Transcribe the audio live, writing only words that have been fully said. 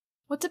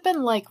What's it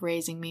been like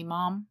raising me,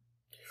 Mom?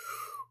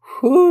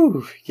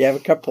 Whew, you have a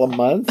couple of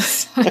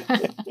months?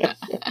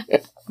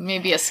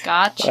 Maybe a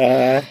scotch?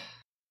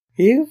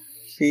 You've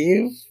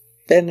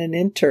been an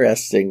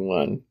interesting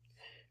one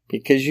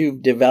because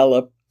you've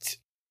developed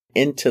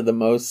into the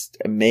most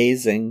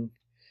amazing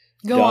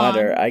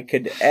daughter I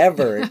could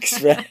ever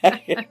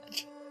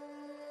expect.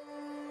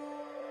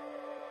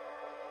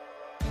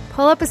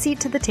 Pull up a seat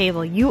to the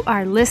table. You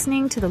are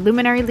listening to the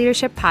Luminary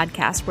Leadership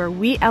Podcast, where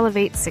we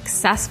elevate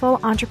successful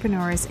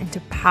entrepreneurs into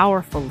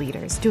powerful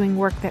leaders doing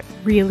work that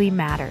really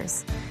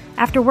matters.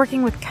 After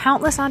working with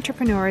countless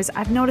entrepreneurs,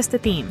 I've noticed a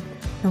theme.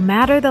 No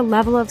matter the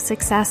level of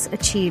success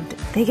achieved,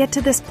 they get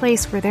to this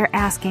place where they're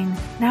asking,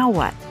 now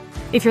what?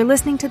 If you're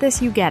listening to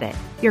this, you get it.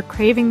 You're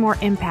craving more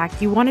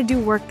impact. You want to do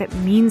work that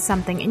means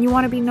something, and you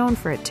want to be known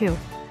for it too.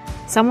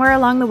 Somewhere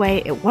along the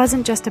way, it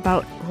wasn't just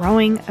about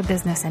growing a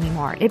business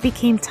anymore. It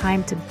became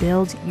time to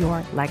build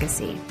your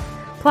legacy.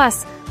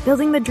 Plus,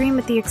 building the dream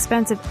at the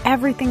expense of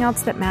everything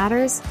else that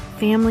matters,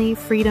 family,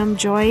 freedom,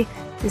 joy,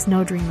 is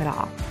no dream at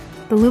all.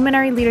 The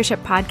Luminary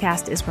Leadership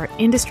Podcast is where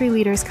industry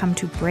leaders come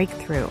to break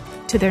through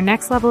to their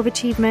next level of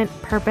achievement,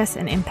 purpose,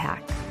 and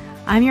impact.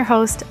 I'm your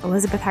host,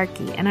 Elizabeth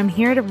Hartke, and I'm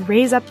here to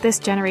raise up this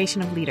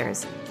generation of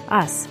leaders,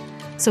 us,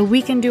 so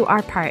we can do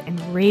our part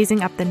in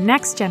raising up the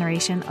next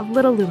generation of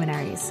little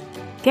luminaries.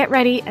 Get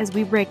ready as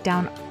we break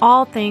down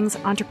all things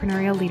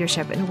entrepreneurial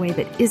leadership in a way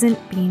that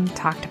isn't being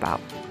talked about.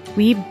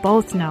 We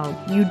both know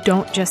you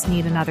don't just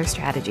need another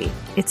strategy.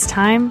 It's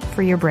time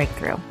for your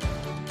breakthrough.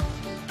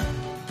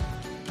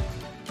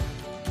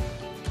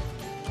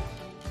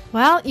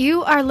 Well,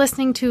 you are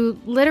listening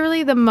to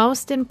literally the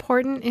most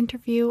important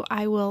interview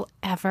I will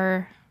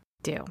ever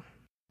do.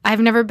 I've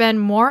never been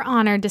more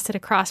honored to sit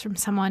across from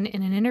someone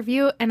in an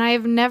interview, and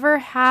I've never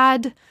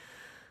had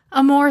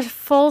a more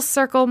full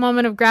circle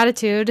moment of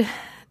gratitude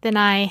than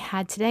I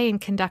had today in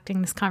conducting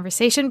this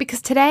conversation,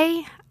 because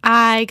today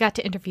I got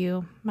to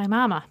interview my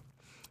mama.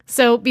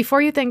 So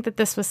before you think that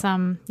this was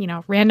some,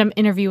 random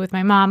interview with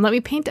my mom, let me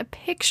paint a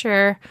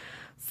picture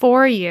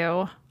for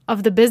you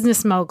of the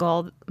business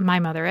mogul my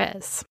mother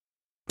is.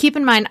 Keep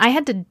in mind, I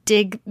had to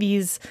dig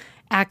these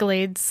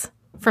accolades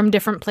from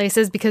different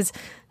places because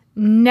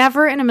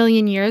never in a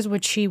million years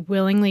would she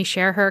willingly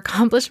share her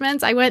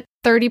accomplishments. I went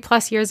 30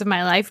 plus years of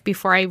my life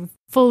before I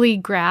fully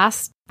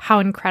grasped how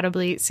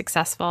incredibly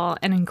successful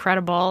and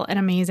incredible and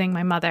amazing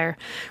my mother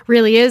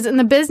really is in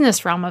the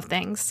business realm of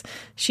things.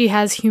 She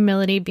has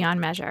humility beyond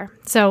measure.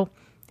 So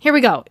here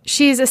we go.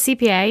 She's a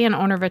CPA and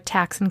owner of a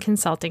tax and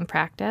consulting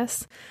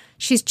practice.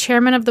 She's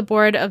chairman of the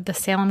board of the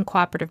Salem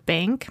Cooperative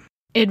Bank,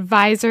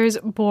 advisors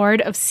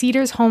board of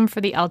Cedars Home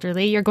for the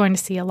Elderly. You're going to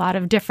see a lot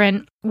of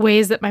different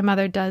ways that my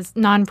mother does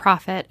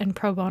nonprofit and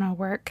pro bono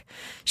work.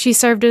 She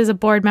served as a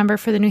board member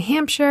for the New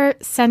Hampshire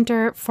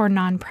Center for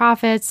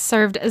Nonprofits,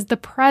 served as the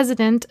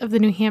president of the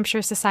New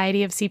Hampshire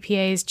Society of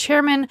CPAs,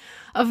 chairman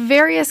of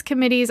various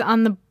committees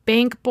on the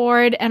bank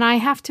board, and I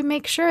have to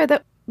make sure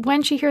that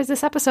when she hears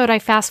this episode, I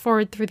fast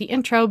forward through the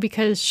intro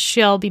because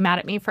she'll be mad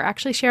at me for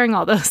actually sharing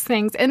all those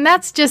things. And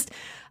that's just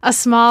a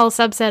small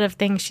subset of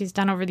things she's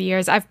done over the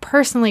years. I've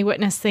personally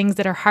witnessed things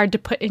that are hard to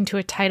put into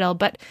a title,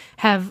 but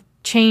have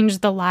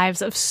changed the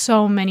lives of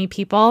so many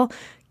people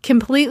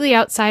completely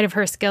outside of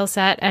her skill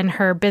set and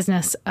her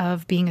business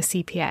of being a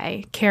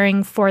CPA,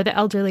 caring for the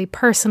elderly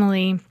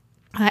personally,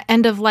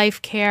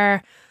 end-of-life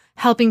care,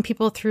 helping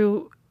people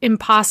through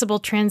impossible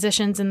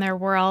transitions in their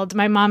world.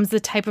 My mom's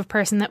the type of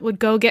person that would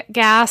go get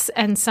gas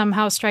and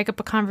somehow strike up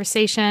a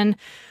conversation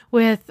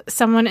with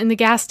someone in the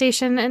gas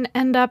station and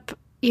end up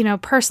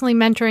personally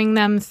mentoring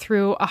them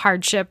through a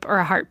hardship or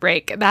a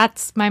heartbreak.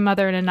 That's my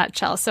mother in a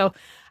nutshell. So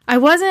I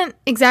wasn't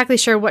exactly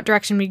sure what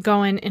direction we'd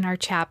go in our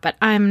chat, but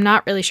I'm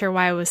not really sure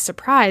why I was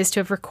surprised to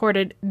have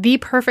recorded the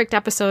perfect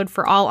episode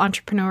for all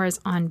entrepreneurs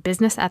on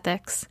business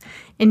ethics,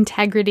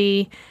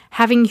 integrity,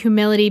 having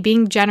humility,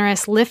 being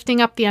generous,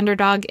 lifting up the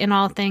underdog in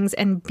all things,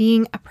 and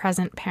being a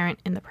present parent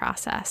in the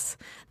process.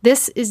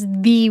 This is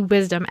the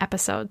wisdom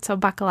episode, so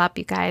buckle up,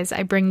 you guys.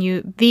 I bring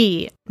you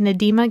the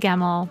Nadima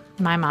Gemmel,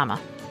 my mama.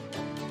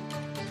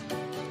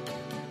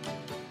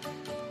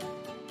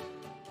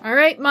 All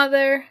right,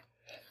 Mother.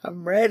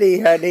 I'm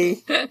ready,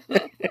 honey.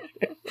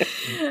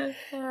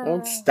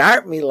 Don't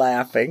start me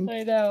laughing.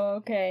 I know,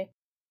 okay.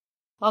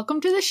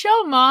 Welcome to the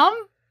show,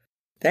 Mom.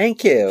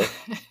 Thank you.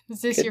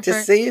 Is this Good your to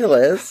first? see you,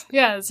 Liz.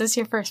 Yeah, is this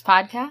your first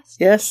podcast?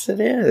 Yes, it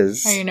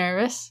is. Are you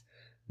nervous?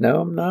 No,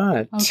 I'm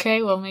not.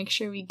 Okay, we'll make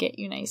sure we get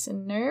you nice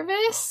and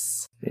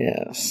nervous.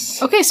 Yes.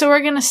 Okay, so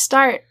we're going to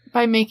start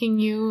by making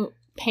you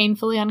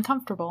painfully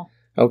uncomfortable.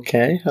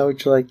 Okay, how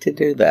would you like to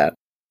do that?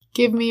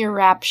 Give me your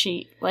rap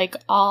sheet, like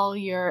all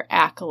your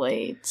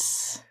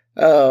accolades.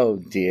 Oh,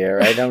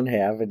 dear, I don't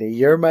have any.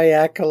 You're my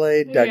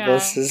accolade.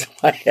 Douglas is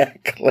my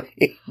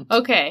accolade.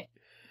 Okay.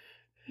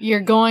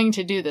 You're going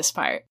to do this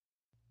part.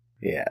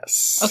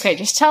 Yes. Okay,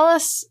 just tell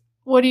us,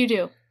 what do you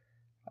do?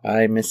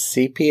 I'm a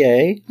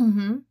CPA.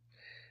 Mm-hmm.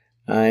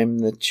 I'm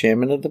the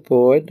chairman of the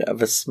board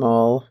of a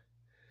small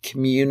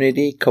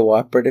community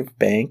cooperative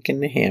bank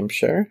in New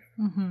Hampshire.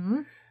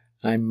 Mm-hmm.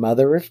 I'm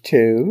mother of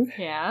two.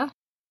 Yeah.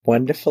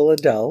 wonderful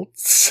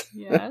adults.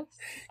 Yes.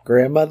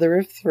 Grandmother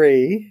of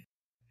 3.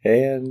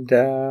 And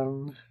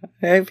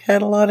I've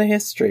had a lot of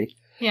history.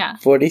 Yeah.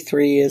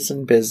 43 years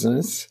in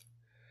business.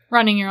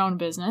 Running your own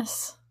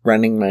business.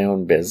 Running my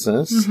own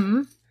business.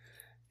 Mm-hmm.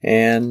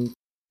 And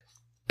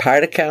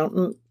part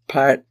accountant,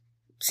 part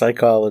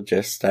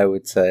psychologist, I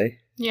would say.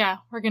 Yeah,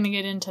 we're going to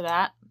get into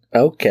that.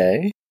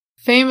 Okay.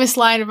 Famous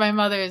line of my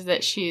mother is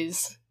that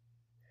she's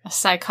a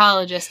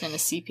psychologist in a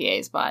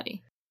CPA's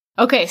body.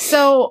 Okay,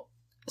 so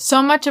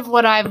much of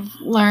what I've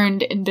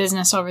learned in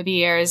business over the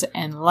years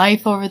and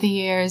life over the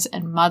years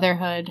and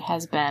motherhood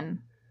has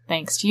been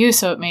thanks to you,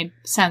 so it made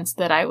sense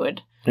that I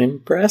would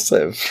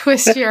impressive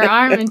twist your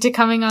arm into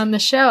coming on the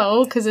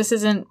show, because this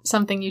isn't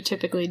something you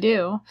typically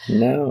do.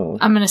 No.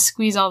 I'm going to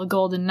squeeze all the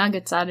golden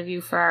nuggets out of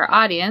you for our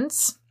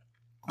audience.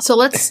 So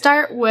let's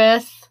start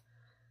with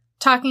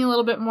talking a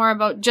little bit more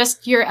about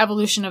just your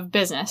evolution of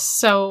business.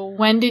 So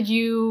when did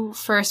you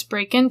first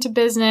break into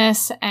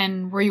business,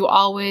 and were you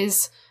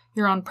always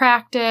your own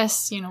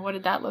practice? What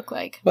did that look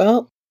like?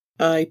 Well,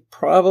 I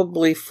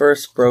probably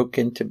first broke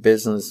into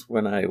business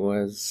when I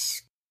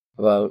was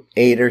about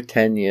 8 or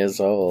 10 years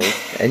old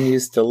and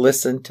used to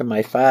listen to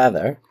my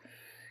father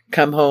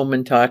come home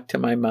and talk to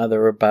my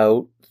mother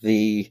about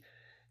the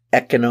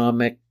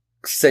economic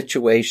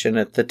situation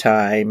at the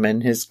time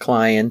and his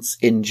clients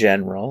in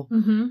general,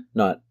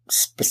 not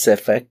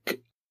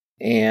specific,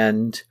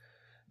 and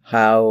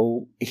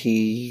how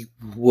he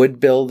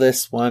would bill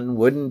this one,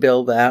 wouldn't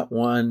bill that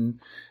one,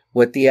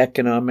 what the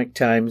economic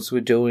times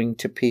were doing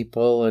to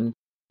people. And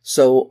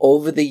so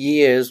over the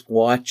years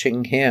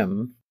watching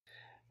him,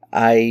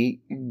 I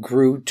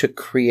grew to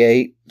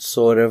create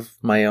sort of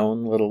my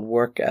own little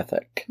work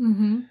ethic.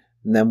 Mm-hmm.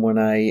 And then when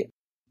I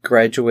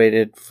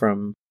graduated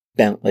from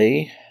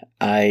Bentley,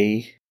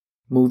 I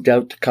moved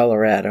out to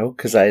Colorado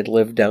because I had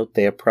lived out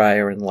there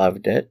prior and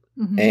loved it,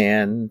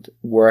 and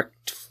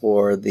worked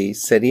for the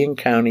city and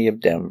county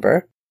of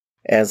Denver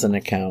as an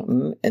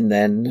accountant, and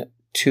then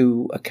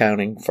 2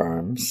 accounting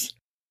firms,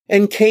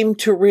 and came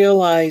to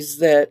realize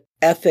that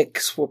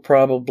ethics were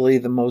probably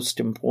the most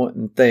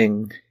important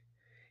thing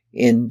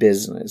in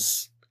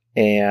business.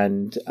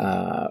 And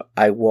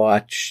I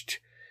watched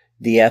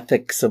the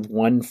ethics of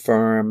one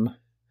firm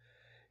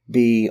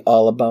be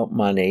all about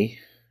money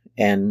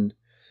and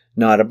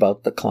not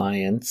about the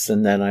clients.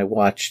 And then I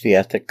watched the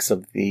ethics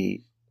of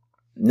the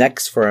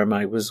next firm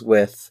I was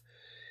with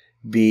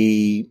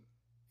be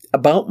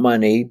about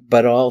money,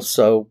 but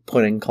also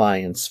putting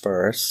clients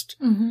first.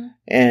 Mm-hmm.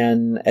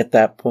 And at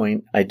that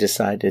point, I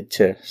decided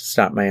to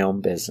start my own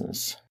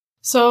business.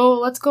 So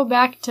let's go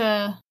back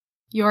to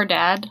your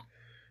dad,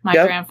 my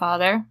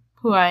grandfather,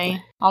 who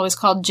I always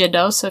called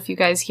Jiddo. So if you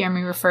guys hear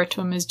me refer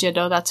to him as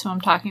Jiddo, that's who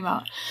I'm talking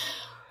about.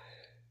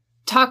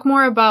 Talk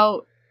more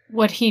about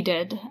what he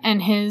did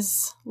and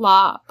his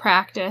law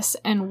practice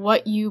and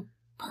what you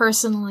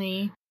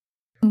personally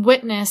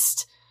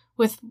witnessed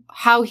with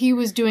how he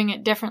was doing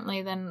it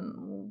differently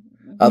than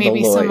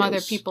maybe some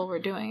other people were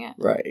doing it.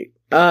 Right.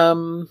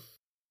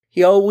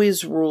 He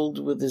always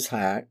ruled with his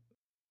heart.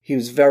 He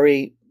was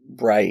very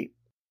bright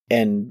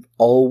and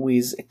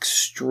always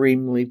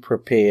extremely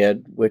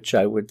prepared, which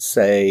I would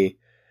say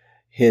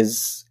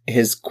his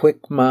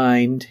quick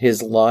mind,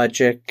 his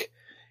logic,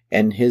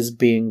 and his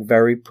being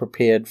very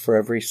prepared for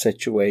every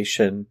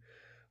situation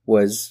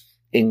was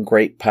in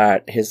great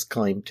part his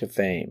claim to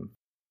fame.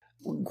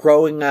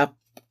 Growing up,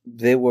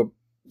 there were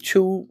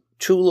two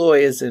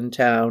lawyers in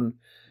town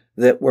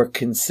that were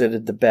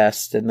considered the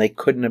best, and they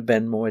couldn't have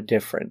been more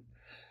different,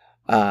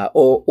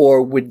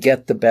 or would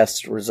get the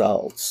best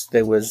results.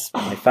 There was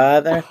my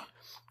father,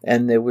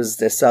 and there was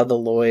this other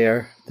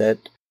lawyer that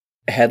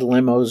had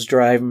limos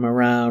drive him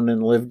around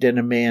and lived in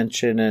a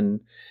mansion,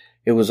 and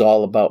it was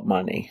all about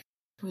money.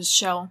 It was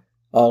show.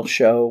 All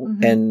show,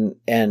 and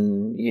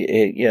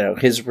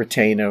his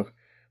retainer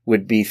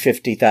would be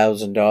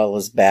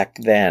 $50,000 back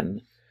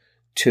then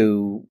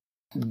to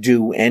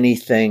do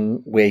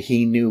anything where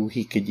he knew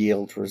he could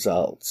yield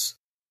results.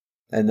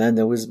 And then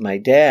there was my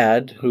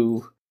dad,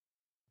 who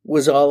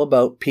was all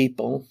about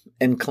people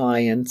and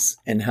clients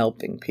and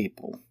helping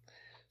people.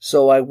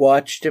 So I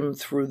watched him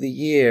through the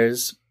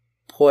years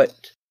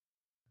put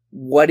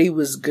what he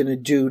was going to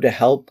do to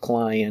help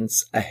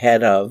clients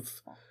ahead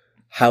of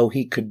how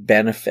he could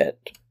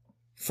benefit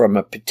from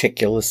a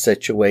particular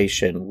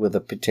situation with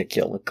a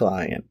particular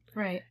client.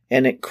 Right.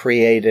 And it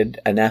created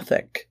an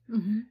ethic.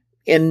 Mm-hmm.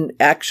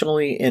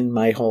 In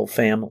my whole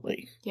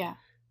family. Yeah.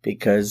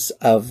 Because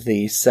of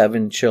the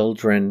 7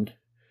 children,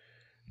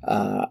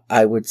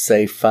 I would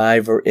say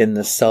 5 are in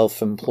the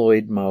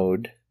self-employed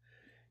mode,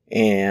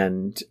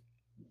 and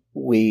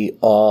we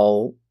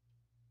all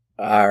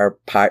are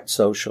part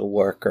social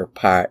worker,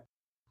 part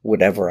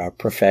whatever our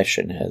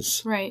profession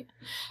is. Right.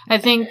 I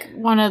think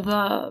one of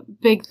the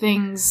big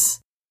things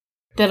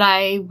that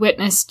I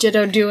witnessed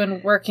Jiddo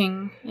doing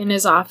working in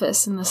his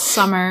office in the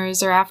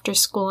summers or after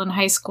school in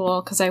high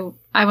school, because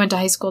I went to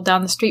high school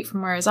down the street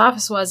from where his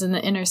office was in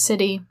the inner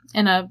city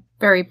in a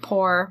very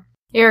poor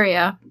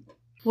area.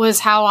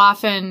 was how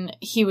often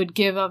he would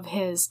give of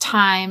his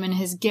time and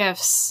his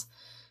gifts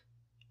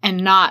and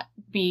not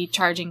be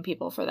charging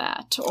people for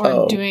that,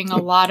 or doing a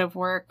lot of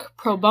work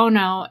pro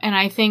bono. And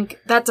I think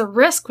that's a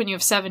risk when you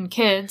have 7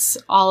 kids,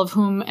 all of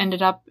whom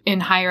ended up in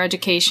higher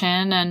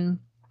education and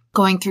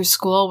going through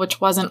school, which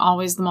wasn't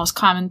always the most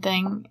common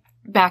thing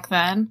back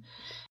then.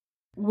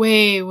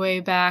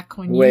 Way back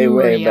when you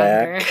were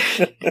younger.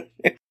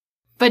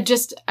 But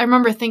just, I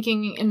remember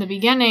thinking in the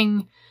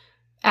beginning,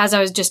 as I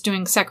was just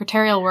doing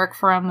secretarial work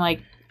for him,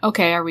 like,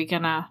 okay, are we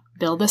going to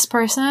bill this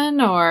person?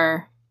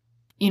 Or,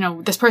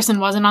 this person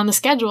wasn't on the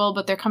schedule,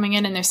 but they're coming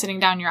in and they're sitting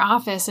down in your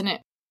office. And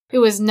it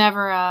was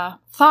never a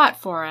thought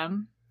for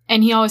him.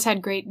 And he always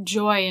had great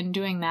joy in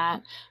doing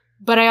that.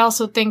 But I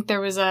also think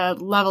there was a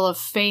level of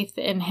faith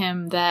in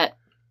him that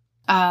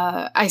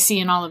I see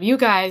in all of you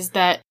guys,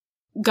 that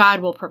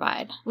God will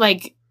provide.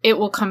 Like, it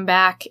will come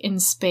back in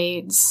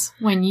spades.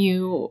 When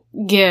you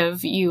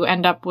give, you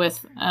end up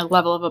with a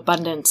level of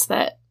abundance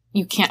that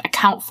you can't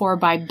account for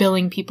by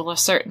billing people a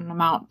certain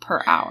amount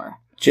per hour.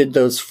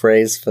 Jiddo's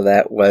phrase for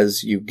that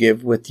was, you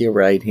give with your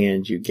right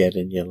hand, you get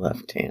in your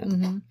left hand.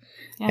 Mm-hmm.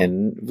 Yeah.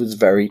 And it was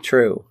very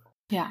true.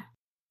 Yeah.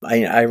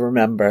 I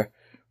remember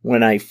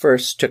when I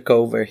first took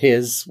over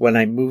when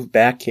I moved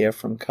back here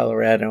from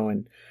Colorado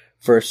and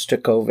first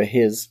took over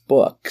his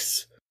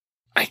books,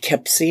 I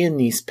kept seeing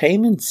these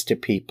payments to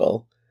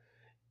people,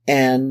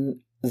 and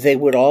they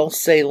would all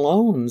say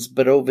loans,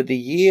 but over the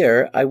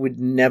year, I would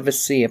never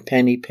see a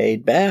penny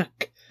paid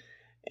back.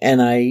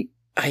 And I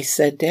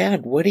said,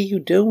 Dad, what are you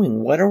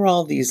doing? What are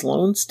all these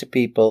loans to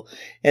people?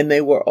 And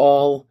they were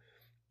all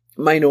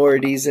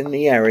minorities in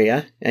the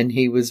area, and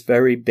he was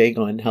very big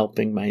on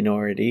helping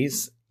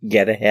minorities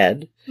get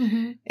ahead.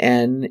 Mm-hmm.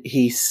 And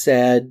he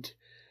said,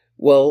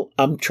 well,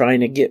 I'm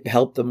trying to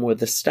help them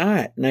with a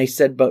start. And I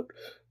said, but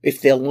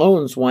if they're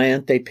loans, why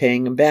aren't they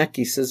paying them back?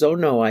 He says, oh,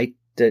 no, I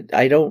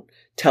don't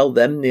tell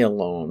them they're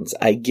loans.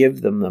 I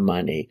give them the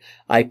money.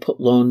 I put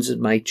loans in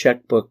my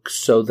checkbook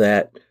so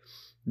that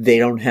they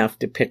don't have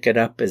to pick it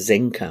up as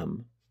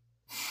income.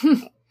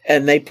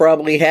 And they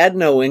probably had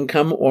no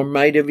income, or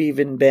might have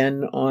even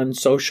been on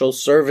social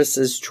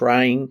services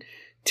trying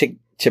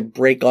to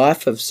break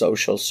off of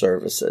social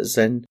services.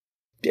 And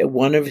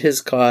one of his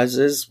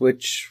causes,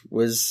 which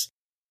was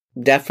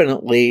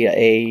definitely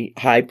a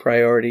high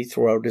priority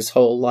throughout his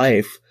whole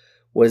life,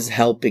 was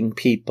helping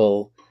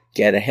people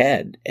get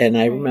ahead. And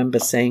I remember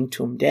saying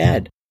to him,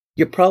 Dad,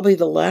 you're probably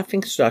the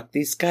laughingstock.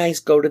 These guys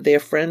go to their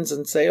friends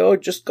and say, oh,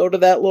 just go to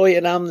that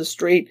lawyer down the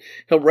street.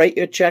 He'll write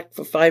you a check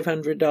for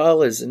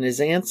 $500. And his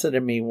answer to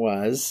me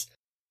was,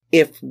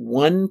 if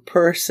one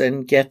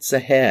person gets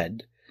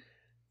ahead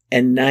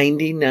and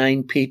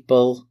 99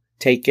 people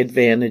take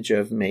advantage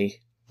of me,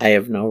 I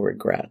have no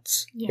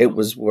regrets. Yeah. It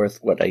was worth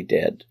what I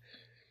did.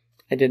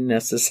 I didn't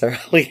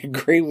necessarily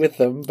agree with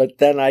him, but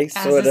then I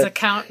sort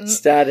of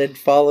started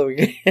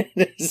following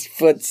in his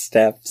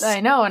footsteps. I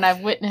know, and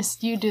I've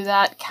witnessed you do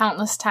that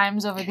countless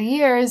times over the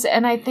years,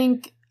 and I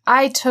think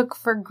I took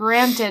for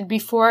granted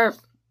before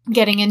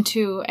getting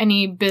into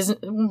any business,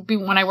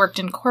 when I worked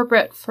in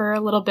corporate for a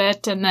little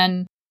bit and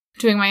then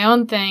doing my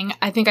own thing,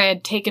 I think I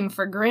had taken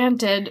for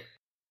granted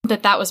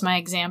that was my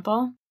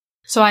example.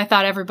 So I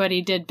thought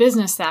everybody did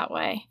business that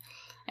way.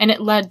 And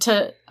it led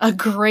to a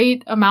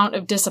great amount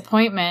of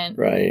disappointment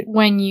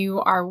when you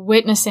are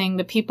witnessing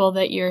the people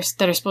that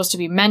are supposed to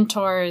be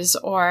mentors,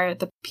 or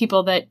the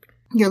people that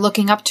you're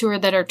looking up to or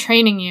that are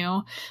training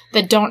you,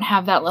 that don't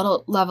have that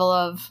little level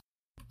of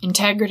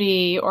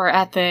integrity or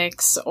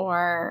ethics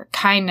or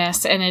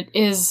kindness. And it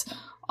is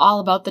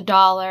all about the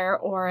dollar,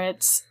 or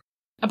it's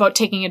about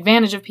taking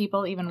advantage of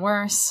people, even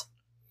worse.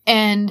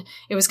 And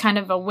it was kind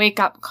of a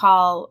wake-up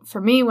call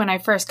for me when I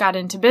first got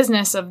into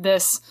business of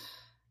this,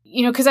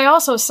 because I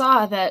also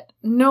saw that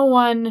no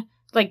one,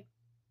 like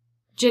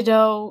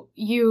Jiddo,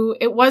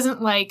 it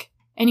wasn't like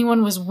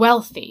anyone was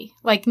wealthy.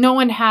 Like, no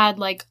one had,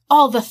 like,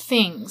 all the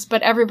things,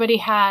 but everybody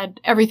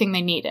had everything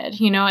they needed,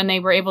 and they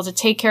were able to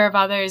take care of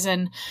others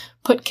and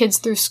put kids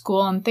through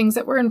school and things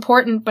that were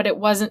important, but it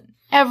wasn't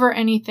ever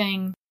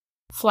anything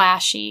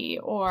flashy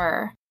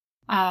or,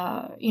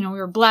 we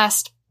were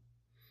blessed,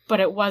 but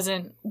it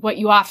wasn't what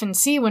you often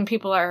see when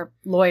people are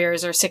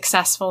lawyers or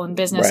successful in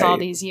business all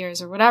these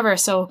years or whatever.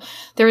 So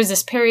there was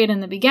this period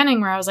in the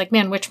beginning where I was like,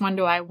 man, which one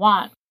do I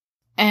want?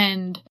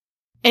 And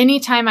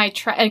anytime I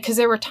try, because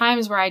there were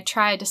times where I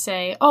tried to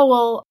say, oh,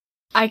 well,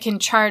 I can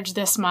charge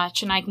this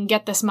much and I can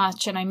get this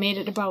much, and I made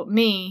it about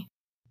me.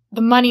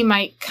 The money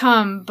might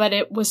come, but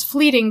it was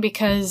fleeting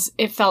because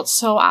it felt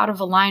so out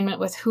of alignment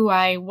with who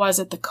I was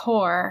at the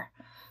core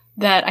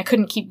that I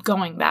couldn't keep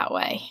going that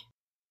way.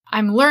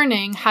 I'm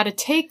learning how to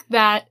take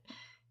that,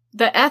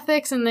 the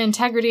ethics and the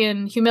integrity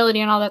and humility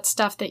and all that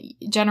stuff, that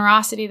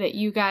generosity that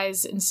you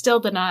guys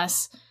instilled in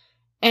us,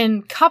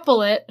 and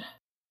couple it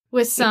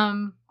with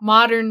some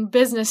modern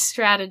business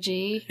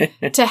strategy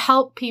to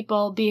help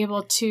people be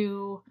able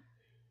to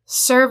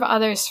serve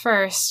others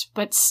first,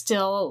 but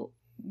still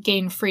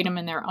gain freedom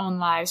in their own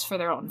lives for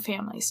their own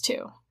families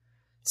too.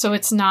 So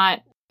it's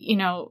not,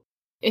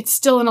 it's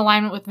still in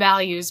alignment with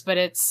values, but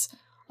it's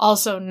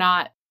also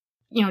not,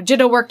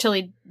 Jiddo worked till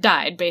he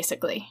died,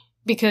 basically,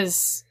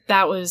 because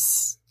that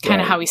was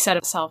kind of how he set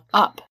himself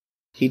up.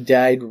 He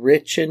died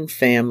rich in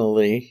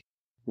family,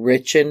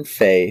 rich in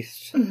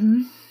faith,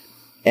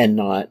 and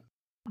not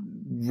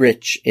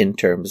rich in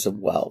terms of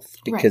wealth,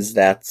 because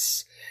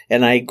that's,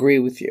 and I agree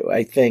with you.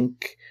 I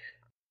think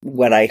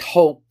what I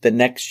hope the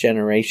next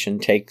generation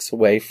takes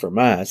away from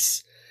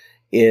us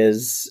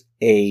is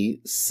a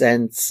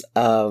sense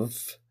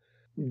of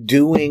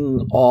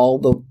doing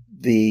all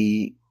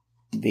the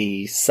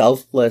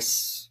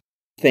selfless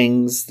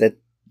things that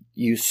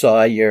you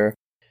saw your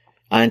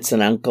aunts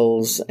and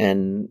uncles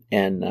and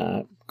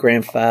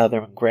grandfather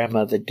and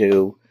grandmother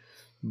do,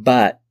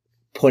 but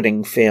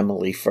putting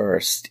family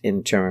first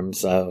in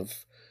terms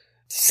of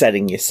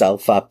setting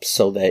yourself up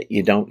so that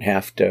you don't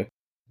have to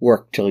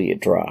work till you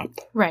drop.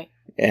 Right.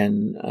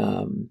 And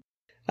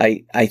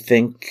I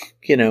think,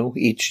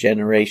 each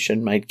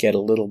generation might get a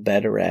little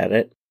better at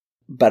it.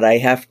 But I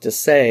have to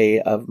say,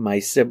 of my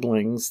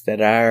siblings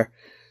that are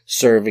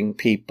serving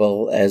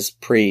people as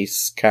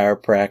priests,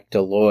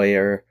 chiropractor,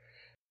 lawyer,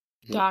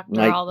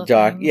 doctor, all the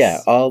things. Yeah,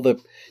 all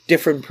the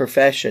different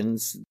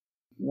professions,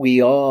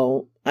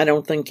 I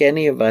don't think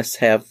any of us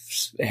have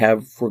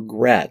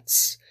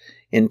regrets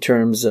in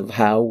terms of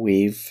how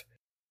we've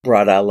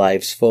brought our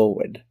lives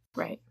forward.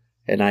 Right.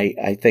 And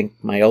I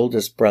think my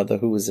oldest brother,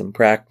 who was in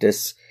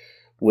practice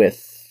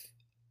with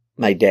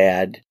my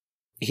dad,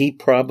 he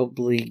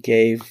probably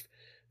gave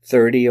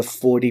 30 or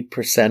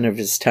 40% of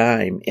his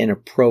time in a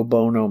pro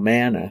bono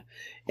manner.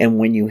 And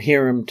when you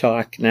hear him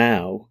talk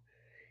now,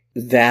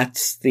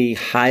 that's the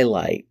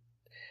highlight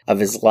of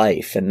his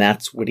life. And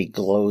that's what he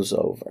glows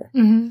over,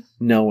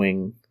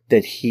 knowing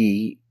that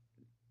he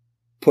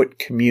put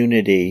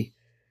community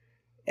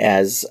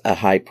as a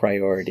high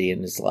priority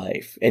in his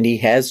life. And he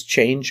has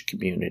changed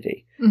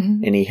community,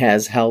 and he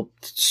has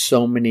helped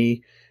so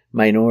many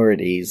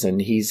minorities, and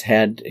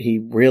he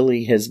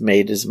really has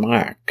made his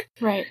mark.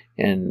 Right.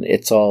 And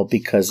it's all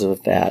because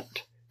of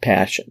that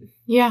passion.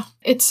 Yeah.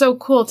 It's so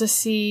cool to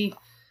see,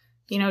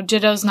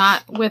 Jiddo's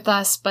not with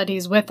us, but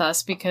he's with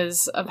us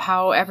because of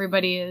how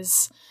everybody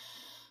is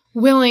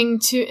willing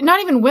to,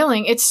 not even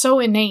willing, it's so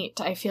innate,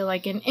 I feel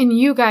like. In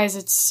you guys,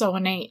 it's so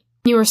innate.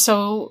 You were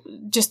so,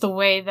 just the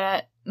way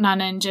that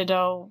Nana and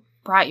Jiddo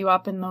brought you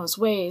up in those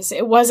ways.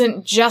 It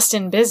wasn't just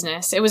in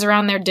business. It was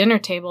around their dinner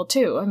table,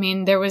 too. I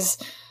mean,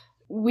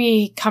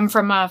 we come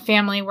from a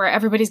family where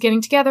everybody's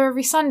getting together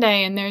every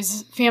Sunday and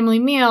there's family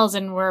meals,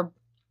 and we're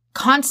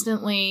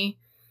constantly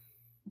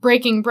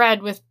breaking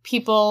bread with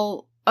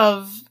people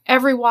of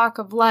every walk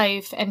of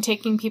life and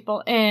taking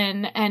people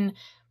in.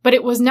 But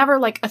it was never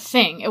like a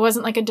thing. It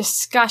wasn't like a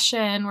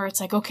discussion where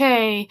it's like,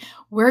 okay,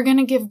 we're going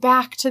to give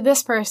back to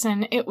this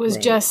person. It was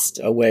just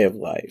a way of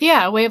life.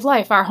 Yeah, a way of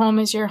life. Our home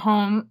is your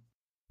home.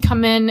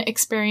 Come in,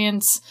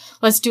 experience,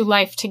 let's do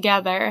life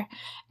together.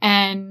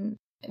 And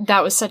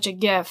that was such a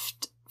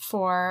gift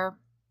for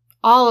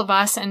all of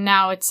us. And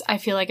now I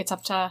feel like it's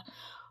up to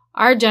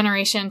our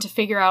generation to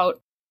figure out,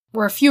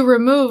 we're a few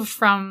removed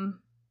from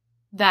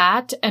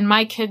that. And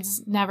my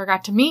kids never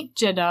got to meet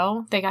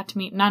Jiddo. They got to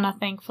meet Nana,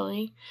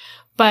 thankfully.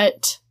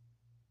 But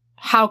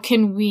how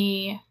can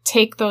we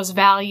take those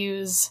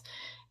values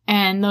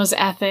and those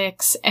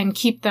ethics and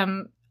keep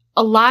them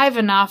alive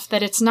enough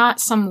that it's not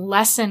some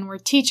lesson we're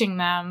teaching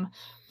them,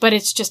 but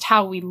it's just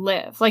how we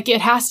live. Like,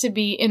 it has to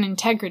be in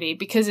integrity,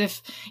 because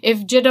if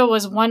Jiddo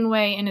was one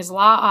way in his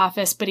law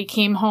office, but he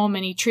came home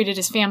and he treated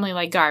his family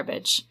like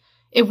garbage,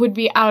 it would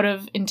be out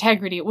of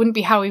integrity. It wouldn't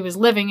be how he was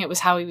living. It was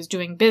how he was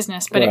doing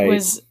business, but It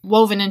was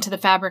woven into the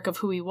fabric of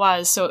who he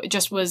was. So it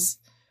just was,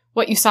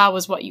 what you saw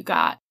was what you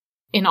got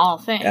in all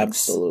things.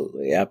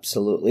 Absolutely.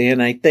 Absolutely.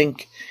 And I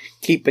think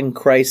keeping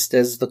Christ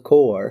as the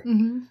core,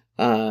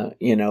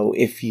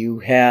 if you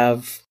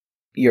have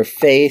your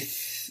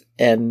faith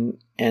and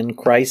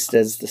Christ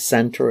as the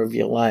center of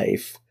your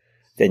life,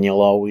 then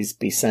you'll always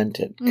be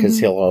centered, because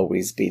he'll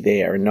always be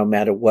there. And no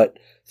matter what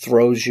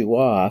throws you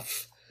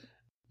off,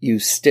 you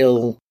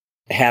still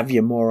have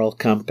your moral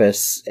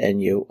compass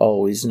and you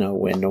always know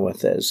where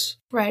north is.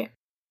 Right.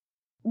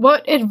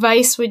 What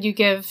advice would you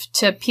give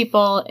to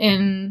people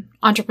in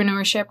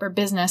entrepreneurship or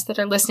business that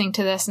are listening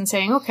to this and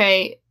saying,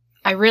 okay,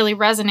 I really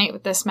resonate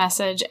with this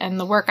message, and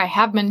the work I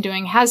have been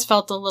doing has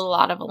felt a little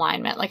out of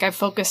alignment. Like, I've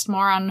focused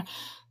more on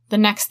the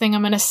next thing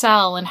I'm going to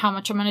sell and how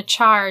much I'm going to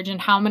charge and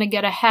how I'm going to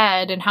get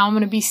ahead and how I'm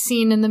going to be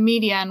seen in the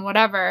media and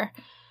whatever.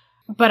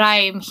 But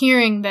I'm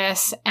hearing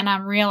this and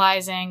I'm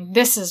realizing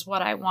this is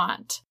what I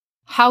want.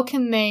 How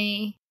can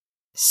they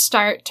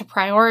start to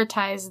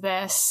prioritize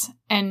this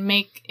and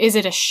is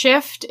it a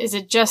shift? Is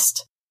it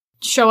just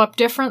show up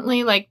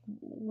differently? Like,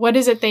 what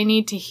is it they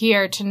need to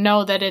hear to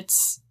know that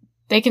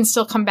they can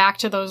still come back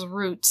to those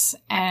roots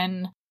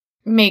and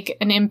make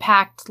an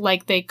impact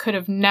like they could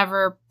have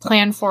never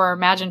planned for or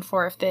imagined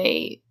for if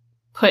they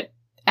put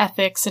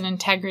ethics and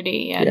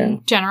integrity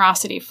and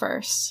generosity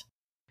first?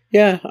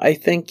 Yeah, I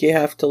think you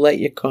have to let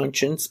your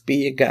conscience be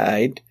your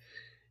guide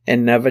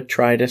and never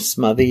try to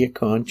smother your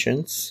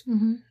conscience.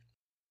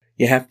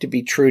 You have to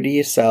be true to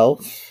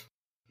yourself.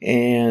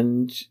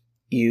 and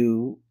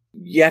you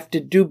have to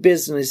do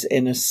business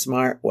in a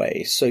smart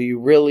way. So you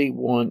really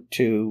want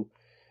to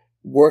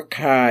work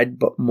hard,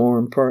 but more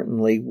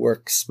importantly,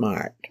 work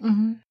smart.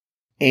 Mm-hmm.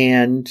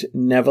 And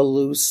never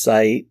lose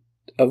sight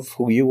of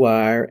who you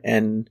are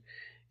and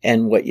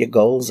what your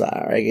goals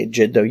are.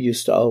 Jiddo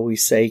used to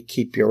always say,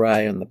 keep your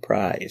eye on the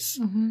prize.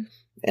 Mm-hmm.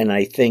 And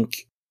I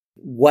think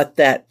what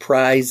that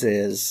prize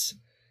is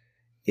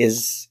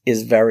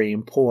very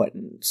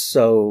important.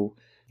 So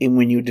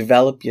when you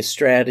develop your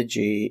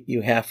strategy,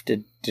 you have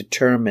to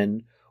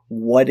determine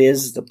what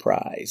is the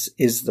prize.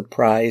 Is the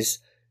prize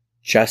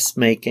just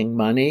making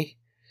money?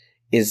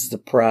 Is the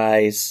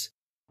prize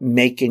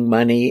making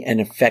money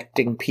and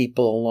affecting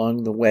people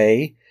along the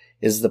way?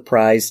 Is the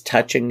prize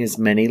touching as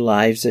many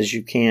lives as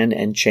you can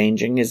and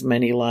changing as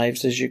many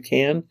lives as you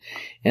can?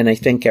 And I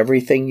think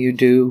everything you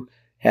do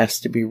has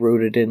to be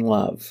rooted in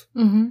love,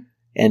 mm-hmm.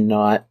 and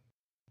not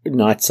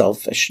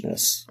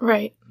selfishness.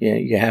 Right. Yeah,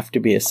 you have to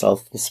be a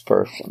selfless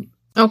person.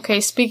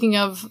 Okay, speaking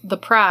of the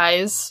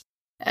prize,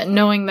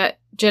 knowing that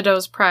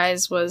Jiddo's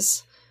prize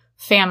was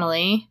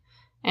family,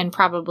 and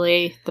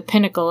probably the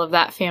pinnacle of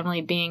that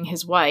family being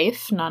his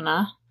wife,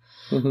 Nana.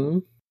 Mm-hmm.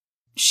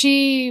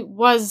 She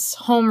was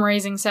home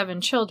raising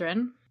 7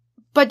 children,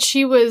 but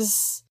she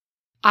was,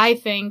 I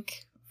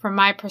think, from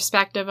my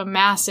perspective, a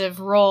massive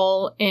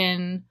role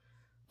in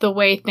the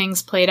way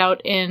things played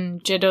out in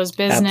Jiddo's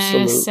business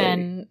Absolutely.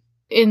 and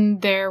in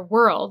their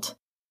world.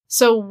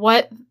 So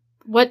what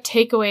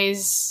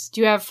takeaways do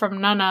you have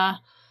from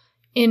Nana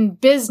in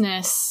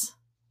business,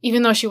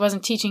 even though she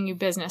wasn't teaching you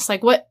business?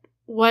 Like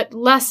what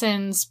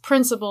lessons,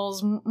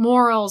 principles,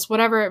 morals,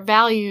 whatever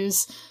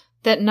values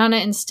that Nana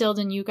instilled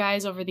in you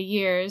guys over the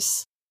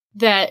years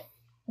that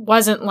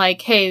wasn't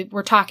like, hey,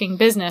 we're talking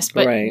business,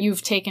 but Right.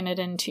 You've taken it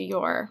into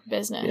your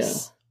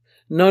business.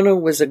 Yeah. Nana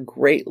was a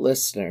great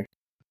listener.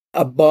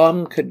 A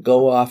bomb could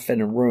go off in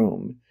a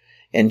room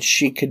and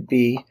she could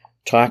be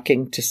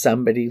talking to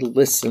somebody,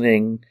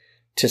 listening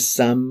to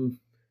some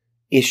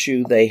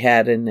issue they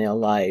had in their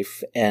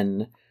life,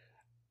 and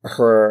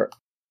her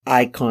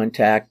eye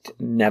contact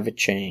never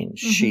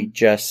changed. Mm-hmm. She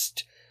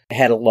just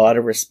had a lot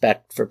of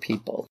respect for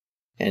people.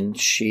 And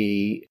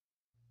she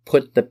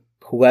put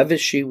whoever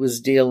she was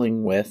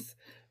dealing with,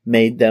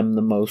 made them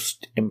the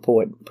most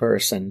important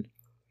person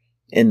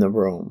in the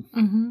room,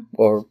 Mm-hmm.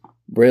 or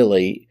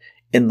really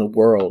in the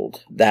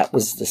world. That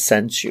was the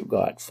sense you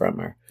got from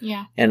her.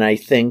 Yeah. And I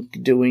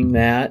think doing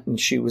that, and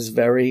she was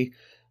very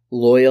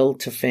loyal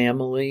to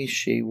family.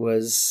 She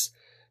was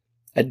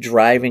a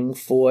driving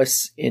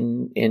force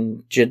in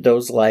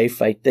Jiddo's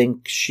life. I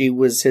think she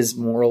was his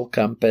moral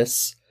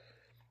compass.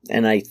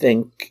 And I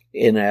think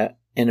in a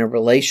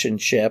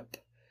relationship,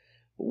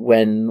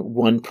 when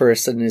one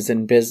person is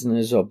in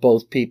business or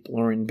both people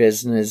are in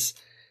business,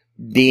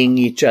 being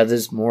each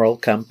other's moral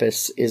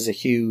compass is a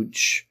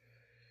huge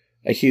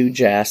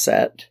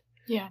asset.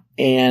 Yeah.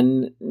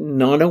 And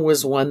Nana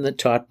was one that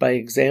taught by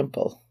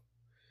example.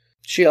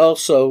 She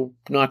also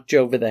knocked you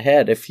over the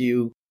head if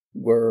you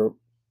were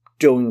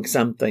doing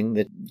something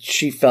that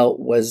she felt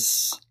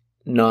was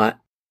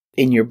not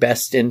in your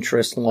best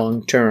interest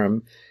long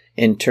term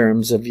in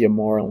terms of your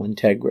moral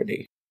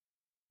integrity.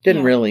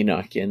 Didn't really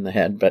knock you in the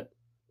head, but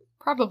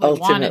probably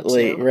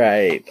ultimately, wanted to.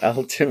 Right,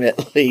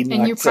 ultimately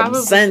knocked some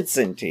sense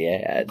into your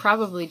head.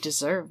 Probably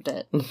deserved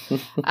it.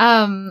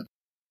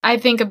 I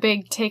think a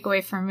big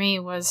takeaway for me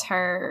was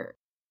her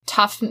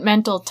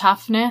mental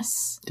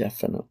toughness.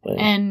 Definitely.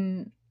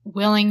 And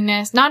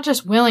willingness, not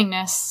just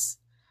willingness,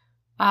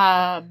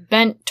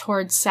 bent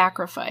towards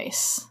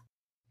sacrifice.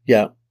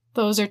 Yeah.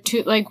 Those are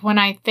two, like when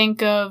I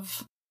think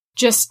of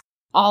just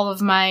all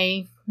of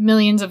my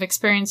millions of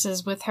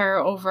experiences with her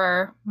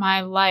over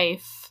my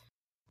life,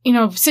 you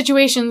know,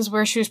 situations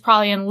where she was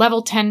probably in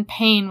level 10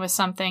 pain with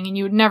something and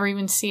you would never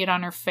even see it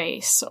on her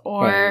face,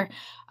 or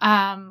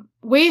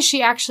ways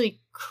she actually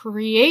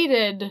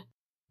created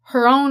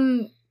her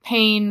own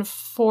pain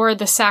for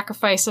the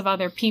sacrifice of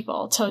other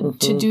people to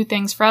do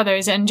things for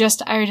others. And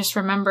I just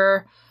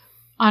remember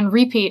on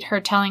repeat her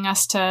telling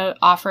us to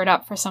offer it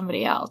up for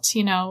somebody else.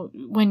 You know,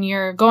 when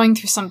you're going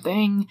through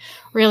something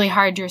really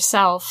hard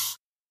yourself,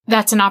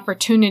 that's an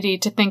opportunity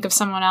to think of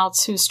someone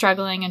else who's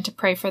struggling and to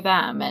pray for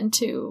them and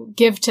to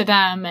give to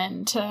them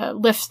and to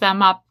lift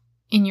them up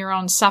in your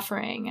own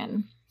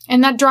suffering.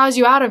 And that draws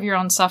you out of your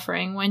own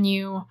suffering when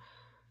you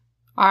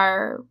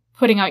are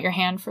putting out your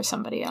hand for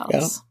somebody else.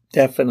 Yeah,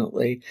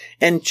 definitely.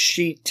 And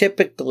she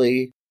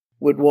typically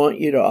would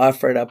want you to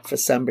offer it up for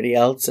somebody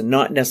else and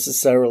not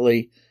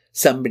necessarily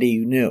somebody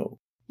you knew.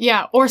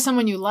 Yeah, or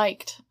someone you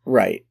liked.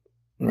 Right.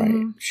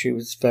 Mm-hmm. She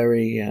was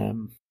very,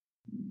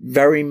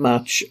 very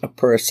much a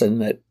person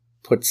that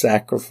put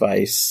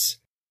sacrifice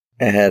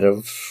ahead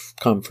of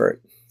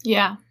comfort.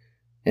 Yeah.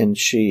 And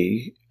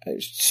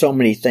so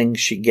many things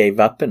she gave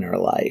up in her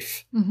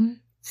life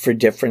for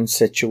different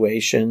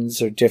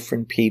situations or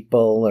different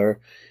people, or,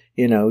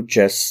 you know,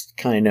 just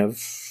kind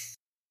of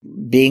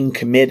being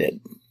committed.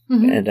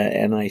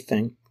 And I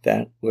think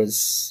that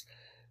was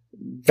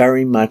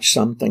very much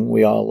something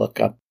we all look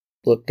up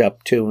looked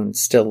up to and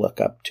still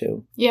look up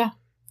to. Yeah,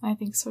 I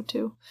think so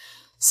too.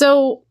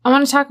 So I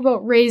want to talk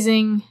about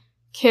raising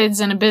kids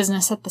and a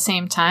business at the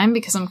same time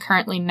because I'm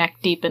currently neck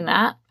deep in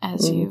that,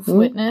 as you've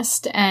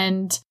witnessed.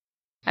 And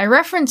I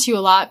reference you a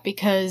lot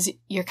because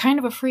you're kind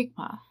of a freak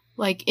ma.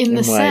 Like in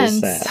the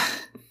sense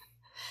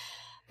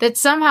that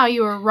somehow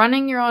you are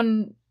running your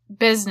own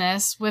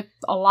business with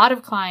a lot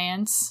of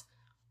clients,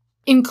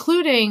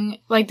 including,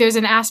 like, there's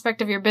an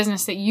aspect of your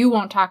business that you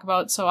won't talk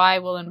about, so I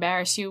will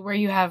embarrass you, where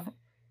you have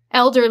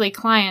elderly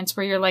clients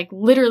where you're, like,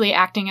 literally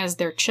acting as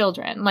their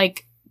children,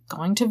 like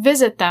going to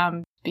visit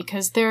them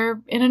because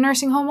they're in a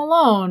nursing home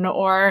alone,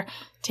 or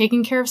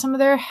taking care of some of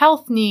their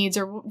health needs,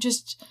 or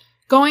just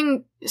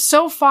going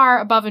so far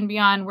above and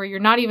beyond where you're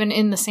not even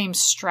in the same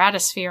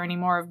stratosphere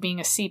anymore of being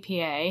a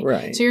CPA.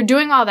 Right. So you're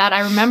doing all that. I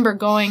remember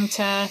going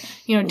to,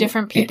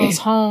 different people's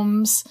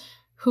homes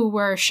who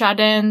were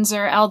shut-ins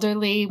or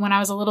elderly when I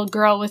was a little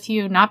girl with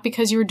you, not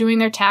because you were doing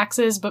their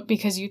taxes, but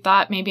because you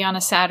thought maybe on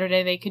a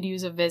Saturday they could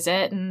use a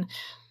visit. And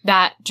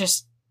that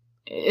just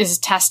is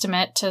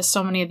testament to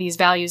so many of these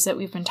values that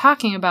we've been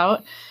talking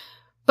about.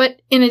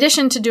 But in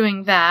addition to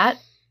doing that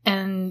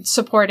and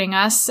supporting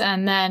us,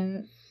 and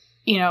then,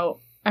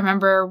 I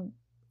remember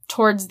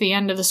towards the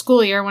end of the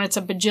school year when it's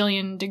a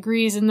bajillion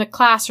degrees in the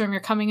classroom,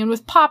 you're coming in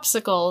with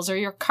popsicles, or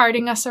you're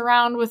carting us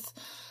around with,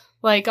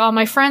 like, all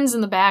my friends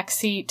in the back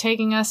seat,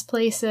 taking us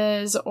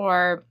places,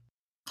 or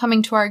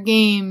coming to our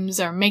games,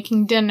 or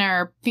making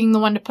dinner, being the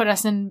one to put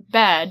us in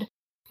bed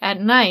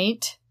at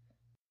night.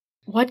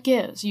 What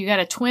gives? You got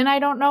a twin I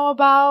don't know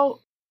about?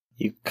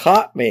 You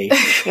caught me.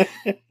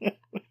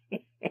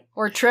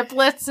 Or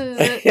triplets?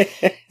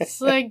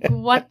 It's like,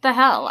 what the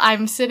hell?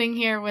 I'm sitting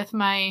here with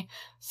my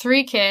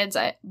 3 kids.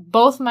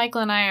 Both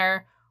Michael and I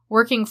are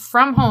working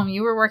from home.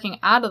 You were working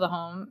out of the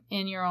home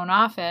in your own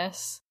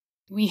office.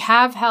 We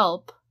have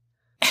help.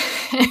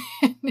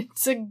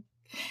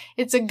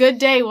 It's a good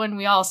day when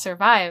we all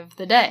survive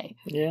the day.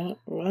 Yeah,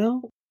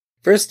 well,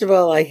 first of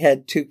all, I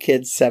had 2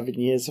 kids 7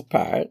 years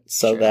apart,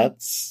 so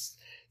that's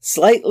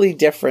slightly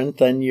different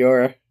than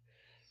your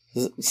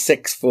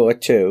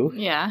 6'4",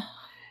 Yeah.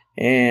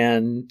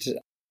 And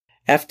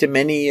after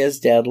many years,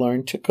 Dad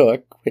learned to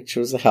cook, which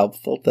was a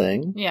helpful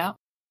thing. Yeah.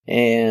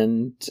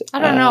 And I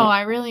don't know.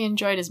 I really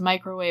enjoyed his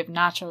microwave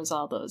nachos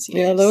all those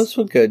years. Yeah, those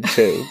were good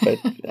too. But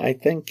I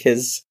think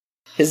his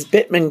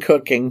Bittman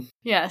cooking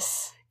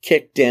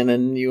kicked in,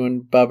 and you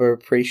and Bubba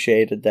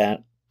appreciated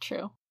that.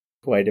 True.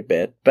 Quite a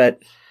bit. But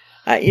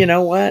you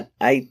know what?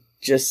 I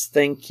just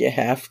think you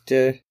have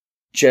to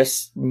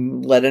just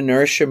let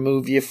inertia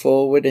move you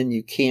forward, and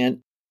you can't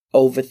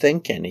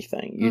overthink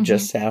anything. You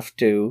just have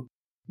to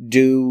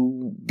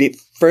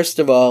first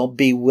of all,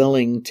 be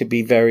willing to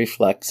be very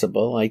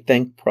flexible. I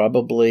think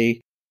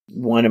probably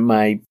one of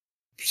my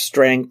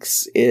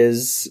strengths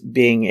is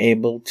being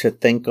able to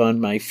think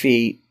on my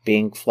feet,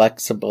 being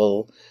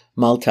flexible,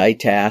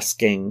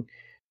 multitasking,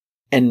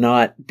 and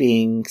not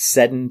being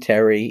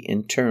sedentary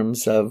in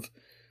terms of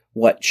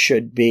what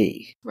should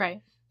be.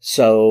 Right.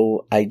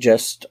 So I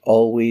just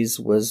always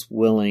was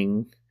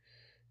willing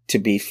to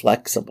be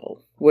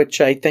flexible,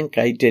 which I think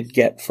I did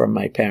get from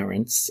my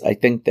parents. I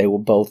think they were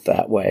both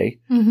that way.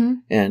 Mm-hmm.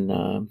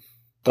 And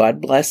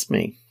God bless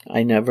me.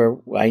 I never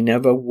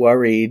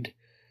worried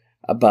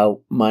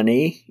about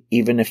money,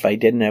 even if I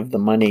didn't have the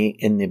money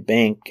in the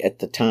bank at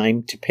the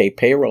time to pay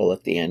payroll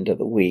at the end of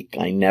the week.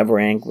 I never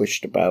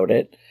anguished about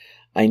it.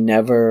 I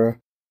never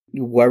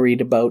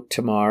worried about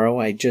tomorrow.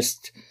 I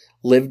just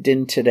lived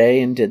in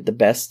today and did the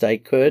best I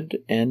could,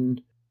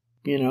 and,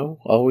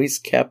 always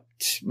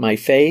kept my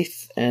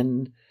faith,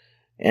 and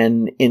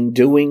in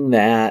doing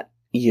that,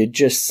 you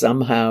just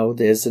somehow,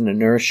 there's an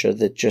inertia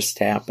that just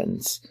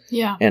happens.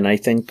 Yeah. And I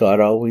think God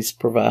always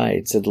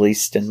provides, at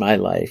least in my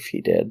life, He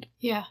did.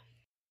 Yeah.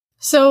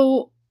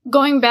 So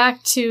going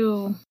back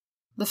to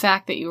the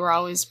fact that you were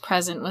always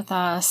present with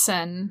us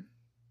and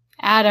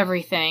at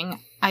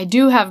everything, I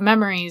do have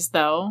memories,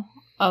 though,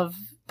 of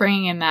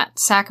bringing in that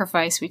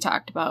sacrifice we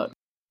talked about.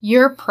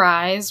 Your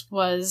prize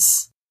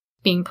was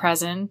being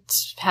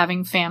present,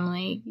 having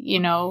family,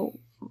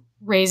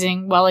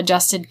 raising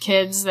well-adjusted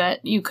kids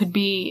that you could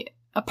be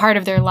a part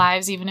of their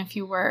lives, even if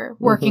you were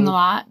working a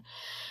lot.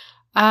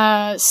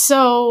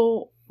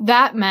 So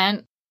that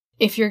meant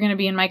if you're going to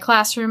be in my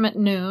classroom at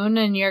noon,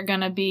 and you're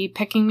going to be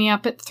picking me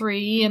up at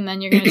 3, and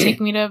then you're going to take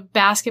me to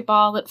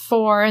basketball at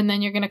 4, and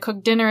then you're going to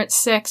cook dinner at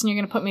 6, and you're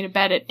going to put me to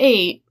bed at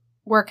 8,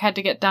 work had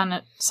to get done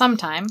at some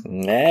time.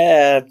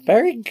 Yeah,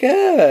 very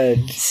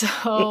good.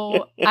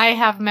 So I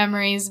have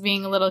memories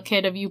being a little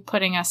kid of you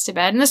putting us to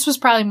bed. And this was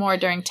probably more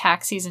during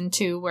tax season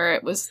too, where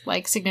it was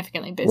like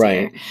significantly busier.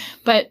 Right.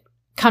 But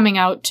coming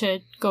out to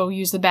go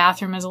use the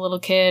bathroom as a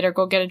little kid, or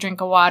go get a drink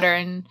of water,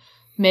 and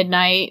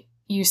midnight,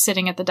 you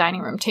sitting at the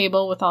dining room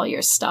table with all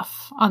your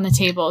stuff on the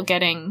table,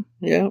 getting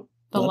the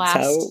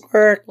last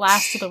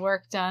of the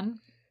work done.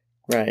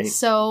 Right.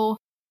 So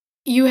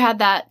you had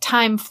that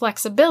time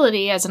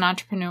flexibility as an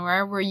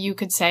entrepreneur where you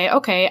could say,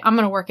 okay, I'm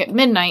going to work at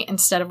midnight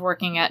instead of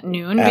working at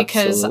noon. Absolutely.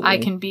 Because I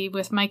can be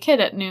with my kid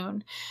at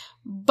noon.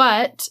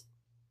 But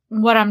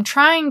what I'm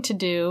trying to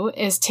do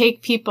is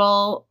take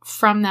people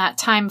from that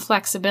time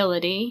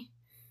flexibility,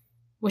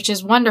 which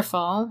is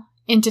wonderful,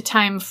 into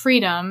time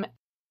freedom.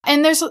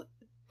 And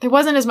there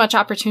wasn't as much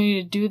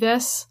opportunity to do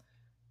this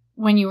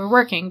when you were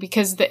working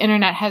because the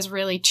internet has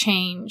really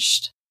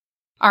changed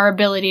our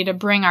ability to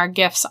bring our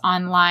gifts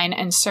online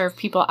and serve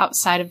people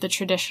outside of the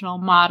traditional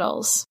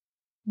models.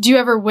 Do you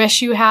ever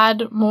wish you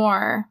had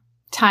more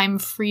time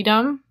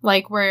freedom,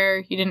 like where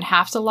you didn't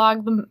have to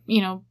log them,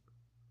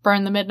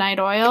 burn the midnight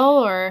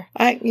oil? Or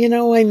I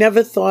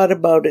never thought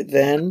about it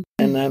then,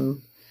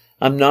 and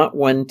I'm not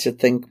one to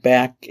think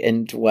back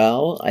and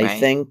dwell. I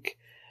think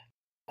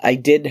I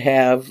did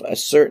have a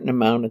certain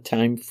amount of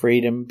time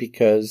freedom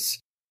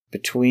because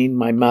between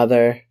my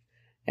mother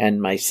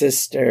and my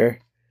sister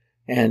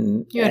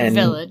and a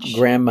village.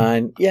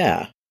 Grandma,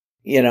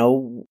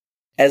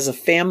 as a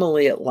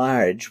family at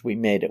large, we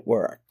made it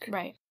work.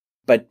 Right.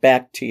 But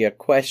back to your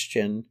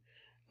question,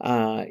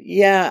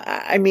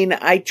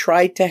 I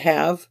tried to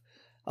have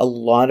a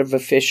lot of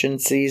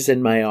efficiencies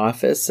in my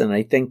office, and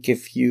I think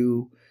if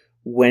you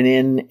went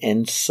in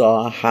and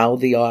saw how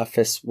the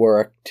office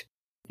worked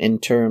in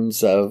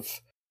terms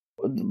of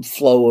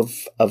flow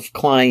of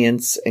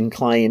clients and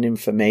client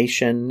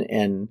information,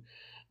 and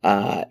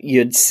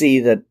you'd see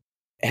that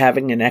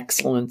having an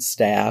excellent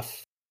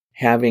staff,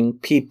 having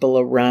people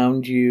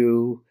around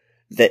you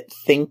that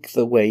think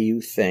the way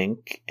you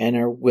think and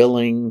are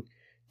willing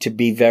to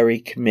be very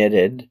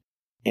committed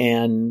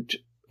and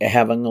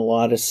having a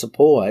lot of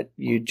support,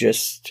 you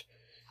just,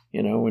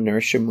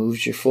 inertia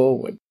moves you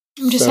forward.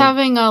 I'm just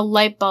having a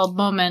light bulb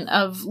moment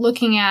of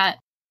looking at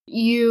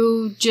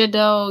you,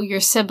 Jiddo, your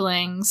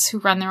siblings who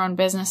run their own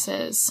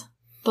businesses.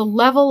 The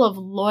level of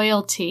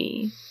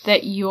loyalty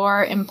that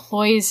your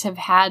employees have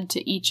had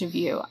to each of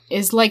you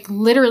is like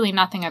literally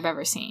nothing I've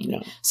ever seen.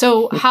 No.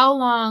 So how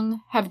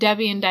long have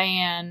Debbie and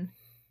Diane,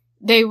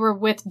 they were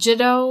with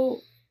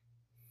Jiddo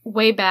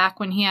way back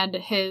when he had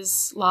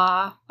his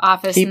law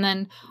office, and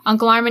then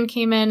Uncle Armin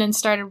came in and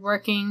started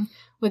working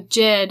with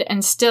Jid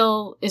and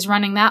still is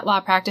running that law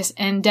practice,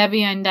 and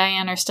Debbie and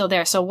Diane are still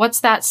there. So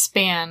what's that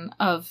span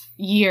of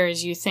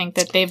years you think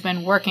that they've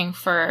been working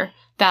for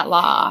that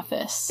law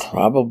office?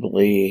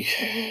 Probably,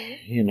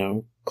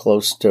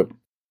 close to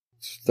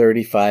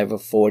 35 or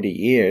 40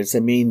 years. I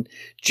mean,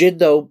 Jid,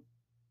 though,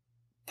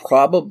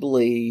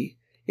 probably,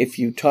 if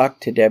you talk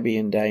to Debbie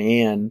and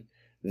Diane,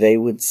 they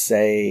would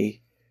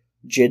say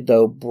Jid,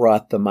 though,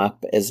 brought them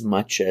up as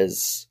much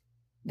as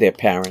their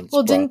parents.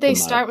 Well, didn't they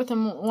start with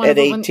them at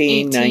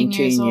 18,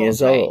 19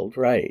 years old,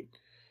 right?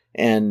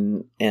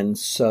 And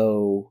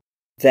so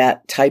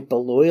that type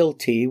of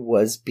loyalty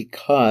was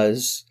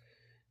because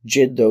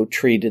Jid, though,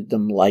 treated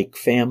them like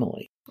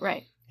family.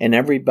 Right. And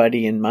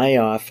everybody in my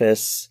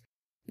office,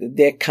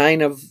 they're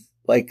kind of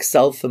like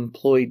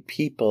self-employed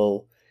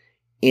people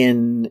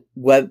in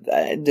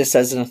this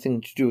has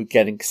nothing to do with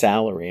getting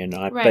salary or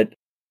not, right. But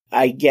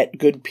I get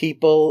good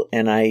people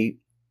and I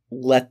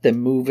let them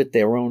move at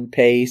their own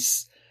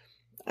pace.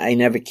 I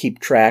never keep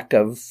track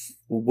of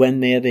when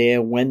they're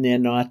there, when they're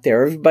not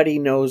there. Everybody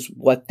knows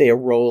what their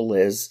role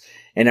is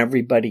and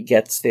everybody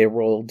gets their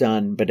role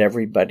done, but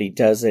everybody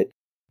does it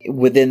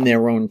within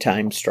their own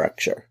time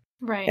structure.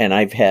 Right. And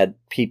I've had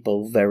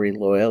people very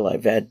loyal.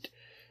 I've had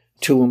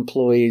 2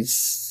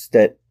 employees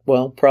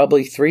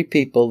probably 3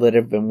 people that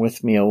have been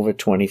with me over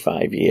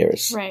 25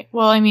 years. Right.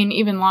 Well, I mean,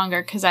 even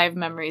longer because I have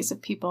memories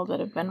of people that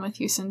have been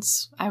with you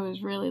since I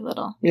was really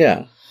little.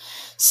 Yeah.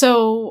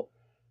 So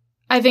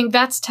I think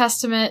that's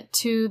testament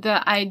to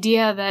the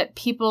idea that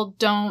people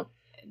don't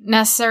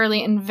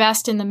necessarily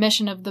invest in the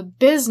mission of the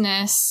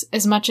business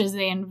as much as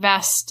they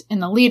invest in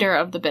the leader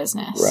of the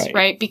business.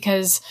 Right?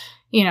 Because,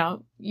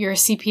 you're a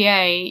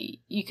CPA,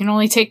 you can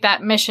only take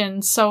that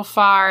mission so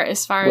far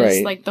as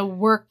like the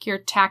work you're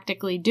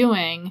tactically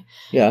doing.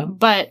 Yeah.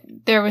 But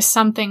there was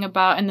something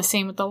about, and the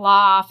same with the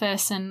law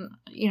office and,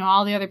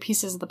 all the other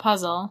pieces of the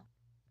puzzle,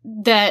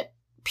 that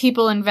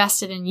people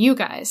invested in you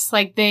guys.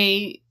 Like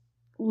they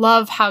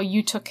love how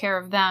you took care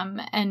of them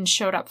and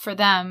showed up for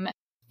them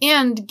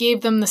and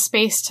gave them the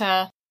space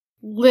to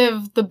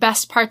live the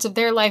best parts of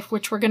their life,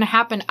 which were going to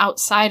happen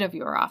outside of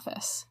your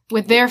office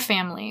with their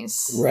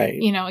families, right?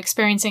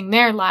 Experiencing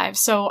their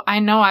lives. So I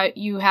know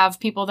you have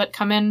people that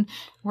come in,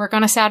 work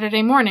on a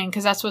Saturday morning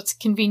because that's what's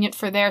convenient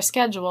for their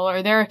schedule,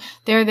 or they're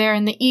there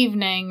in the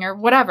evening or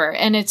whatever.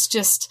 And it's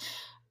just,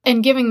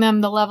 and giving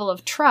them the level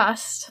of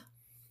trust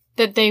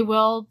that they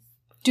will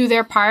do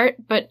their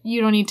part, but you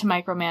don't need to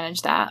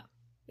micromanage that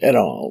at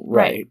all.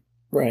 Right.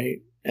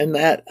 And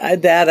that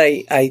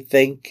I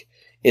think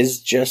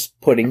is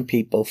just putting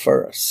people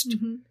first.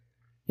 Mm-hmm.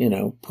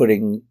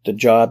 Putting the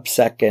job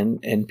second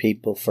and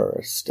people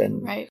first.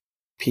 And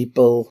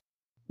people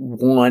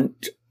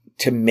want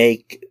to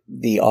make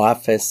the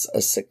office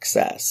a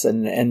success.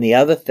 And the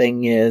other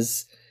thing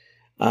is,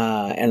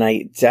 and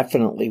I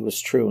definitely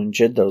was true in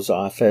Jiddo's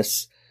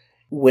office,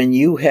 when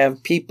you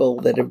have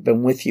people that have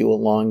been with you a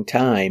long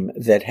time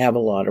that have a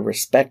lot of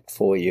respect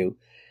for you,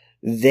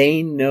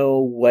 they know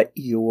what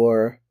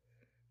your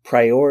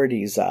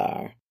priorities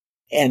are.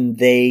 And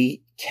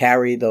they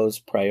carry those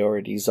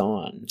priorities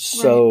on.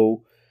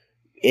 So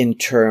in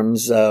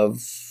terms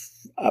of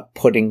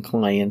putting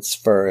clients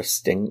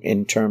first,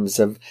 in terms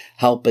of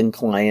helping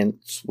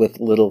clients with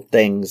little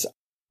things,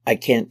 I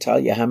can't tell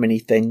you how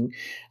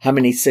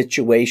many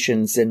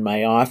situations in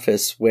my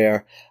office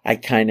where I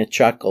kind of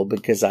chuckle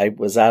because I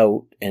was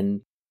out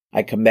and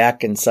I come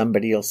back and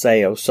somebody will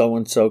say, oh,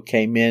 so-and-so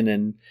came in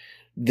and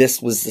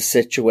this was the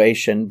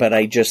situation, but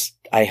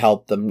I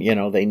helped them,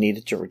 they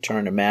needed to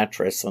return a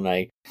mattress and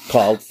I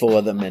called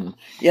for them and,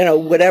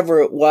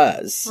 whatever it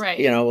was, right.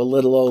 A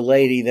little old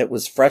lady that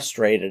was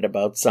frustrated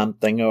about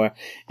something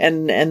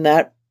and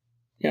that,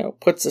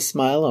 puts a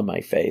smile on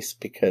my face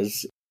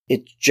because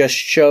it just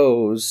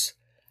shows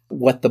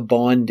what the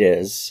bond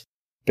is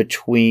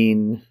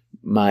between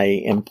my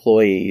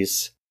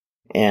employees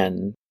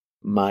and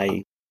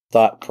my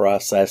thought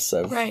process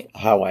of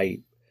how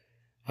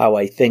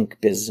I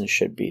think business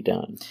should be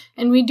done.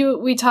 And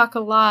we talk a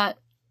lot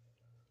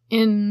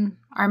in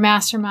our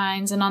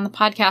masterminds and on the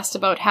podcast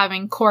about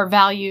having core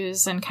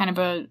values and kind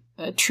of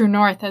a true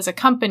north as a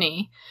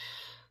company.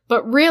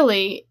 But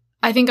really,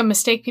 I think a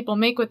mistake people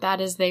make with that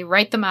is they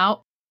write them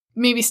out,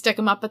 maybe stick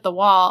them up at the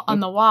wall, on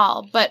the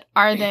wall, but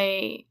are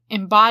they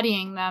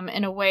embodying them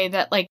in a way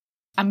that, like,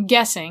 I'm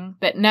guessing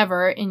that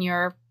never in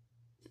your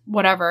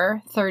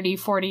 30,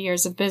 40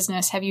 years of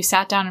business, have you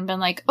sat down and been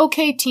like,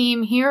 okay,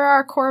 team, here are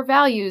our core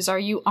values. Are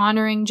you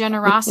honoring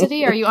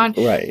generosity? Are you on?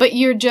 Right. But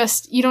you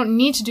don't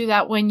need to do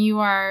that when you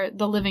are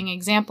the living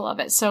example of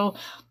it. So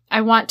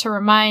I want to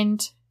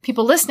remind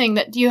people listening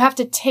that you have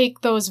to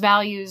take those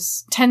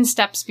values 10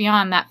 steps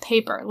beyond that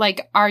paper.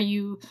 Like, are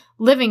you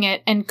living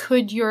it? And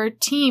could your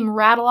team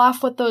rattle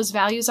off what those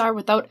values are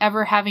without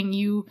ever having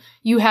you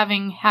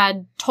having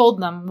had told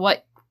them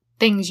what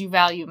things you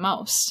value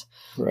most?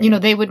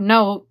 Right. They would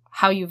know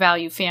how you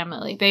value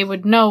family. They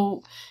would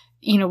know,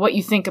 what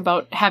you think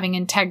about having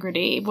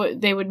integrity.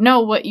 They would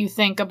know what you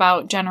think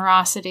about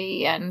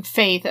generosity and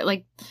faith.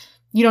 Like,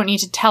 you don't need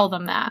to tell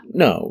them that.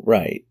 No,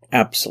 right.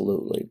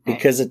 Absolutely. Right.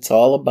 Because it's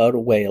all about a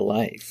way of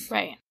life.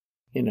 Right.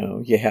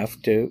 You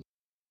have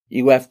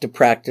to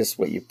practice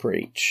what you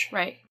preach.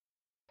 Right.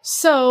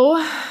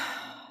 So,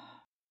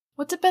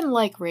 what's it been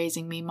like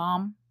raising me,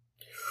 Mom?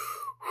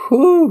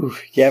 Whew.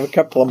 You have a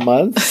couple of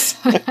months.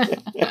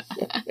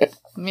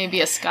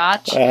 Maybe a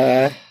scotch.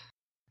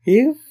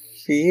 You've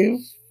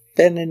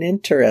been an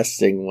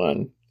interesting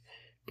one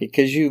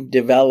because you've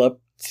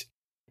developed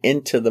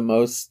into the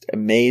most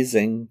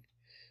amazing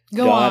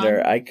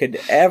daughter I could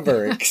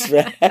ever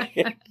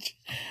expect.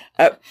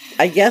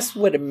 I guess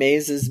what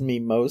amazes me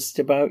most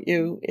about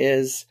you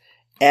is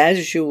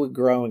as you were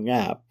growing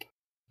up,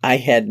 I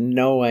had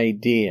no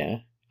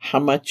idea how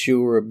much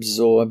you were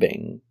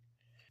absorbing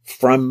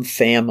from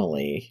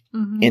family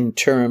in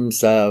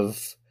terms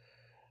of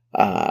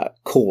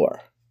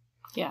core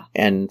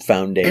and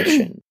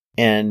foundation.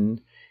 And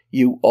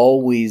you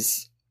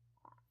always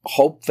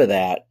hope for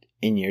that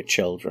in your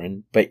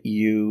children, but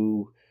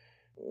you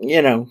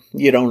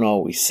don't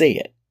always see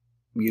it.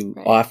 You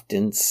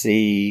often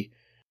see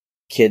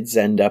kids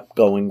end up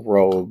going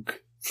rogue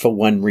for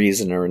one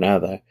reason or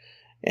another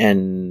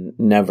and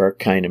never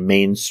kind of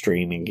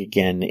mainstreaming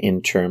again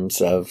in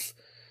terms of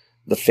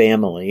the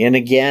family. And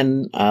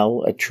again,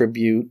 I'll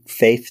attribute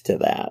faith to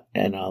that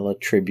and I'll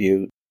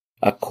attribute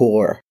a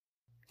core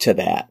to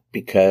that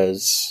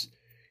because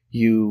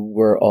you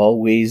were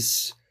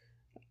always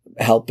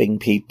helping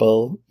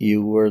people.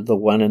 You were the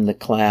one in the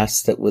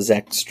class that was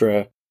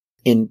extra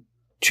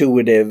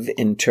intuitive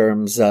in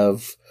terms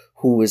of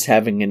who was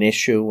having an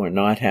issue or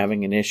not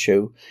having an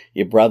issue.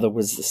 Your brother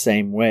was the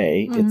same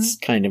way. It's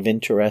kind of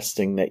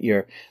interesting that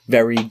you're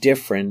very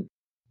different,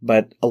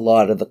 but a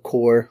lot of the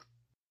core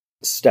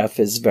stuff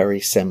is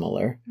very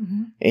similar.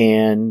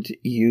 And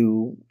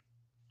you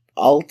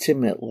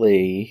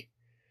ultimately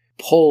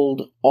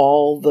pulled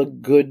all the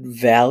good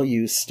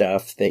value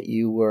stuff that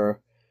you were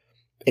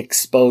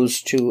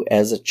exposed to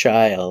as a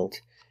child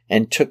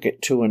and took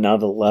it to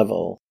another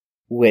level,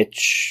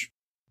 which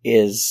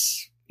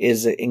is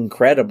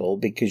incredible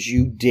because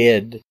you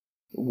did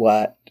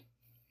what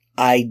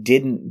I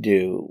didn't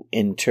do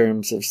in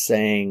terms of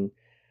saying,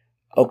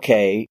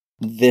 okay,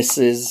 these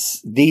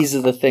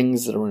are the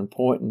things that are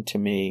important to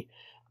me,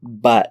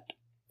 but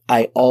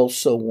I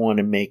also want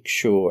to make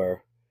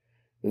sure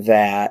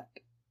that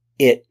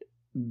it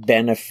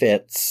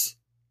benefits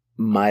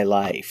my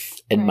life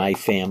and my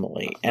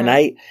family. And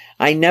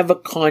I never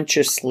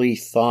consciously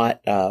thought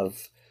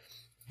of,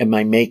 am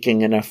I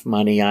making enough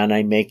money? Aren't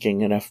I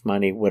making enough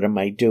money? What am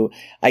I doing?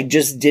 I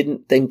just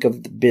didn't think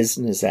of the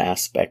business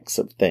aspects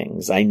of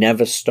things. I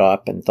never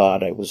stopped and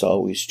thought I was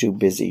always too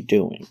busy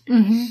doing.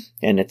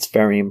 And it's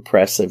very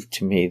impressive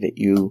to me that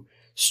you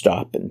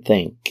stop and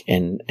think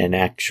and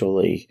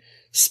actually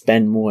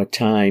spend more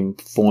time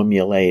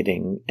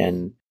formulating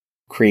and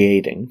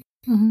creating.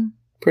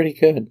 Pretty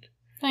good.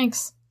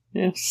 Thanks.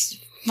 Yes.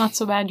 Not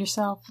so bad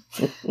yourself.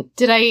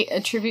 Did I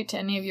attribute to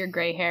any of your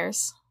gray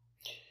hairs?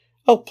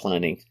 Oh,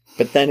 plenty.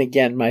 But then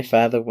again, my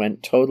father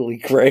went totally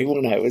gray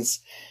when I was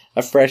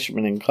a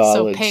freshman in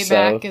college. So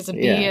payback is a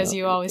B, as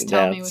you always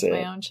tell me with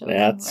my own children.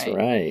 That's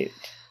right.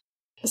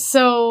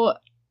 So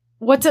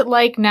what's it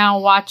like now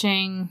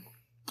watching,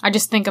 I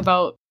just think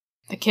about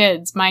the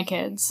kids, my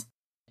kids,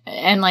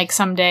 and like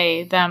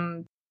someday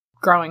them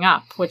growing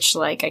up, which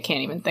like I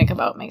can't even think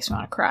about, makes me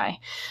want to cry.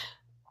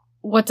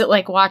 What's it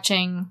like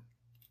watching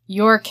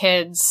your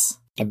kids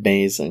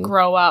amazing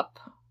grow up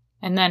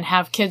and then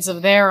have kids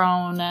of their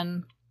own?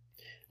 And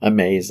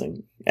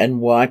amazing. And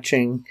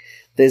watching,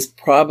 there's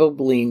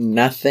probably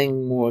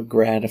nothing more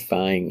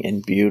gratifying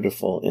and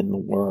beautiful in the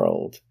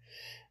world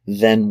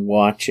than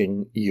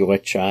watching your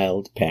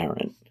child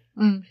parent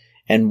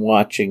and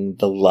watching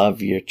the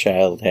love your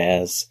child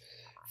has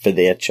for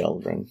their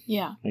children.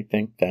 Yeah. I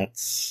think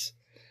that's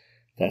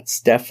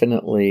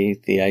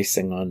definitely the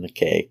icing on the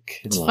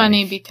cake. It's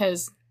funny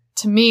because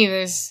to me,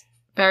 there's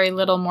very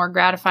little more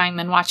gratifying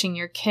than watching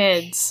your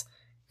kids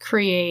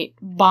create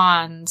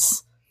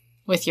bonds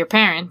with your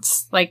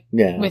parents, like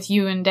with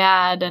you and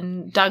Dad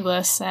and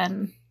Douglas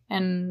and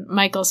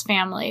Michael's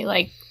family.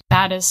 Like,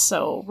 that is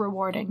so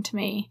rewarding to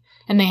me.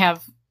 And they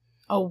have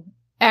a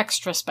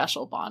extra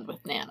special bond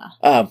with Nana.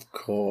 Of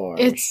course.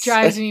 It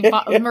drives me.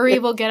 Marie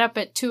will get up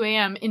at 2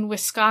 a.m. in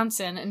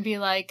Wisconsin and be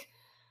like,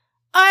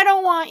 I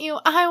don't want you.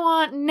 I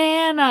want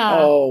Nana.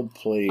 Oh,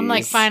 please. I'm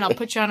like, fine, I'll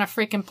put you on a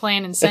freaking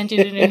plane and send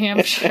you to New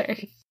Hampshire.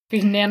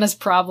 Be Nana's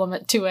problem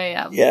at 2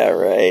 a.m. Yeah,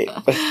 right.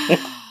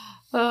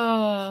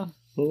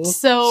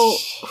 So,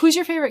 who's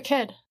your favorite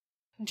kid?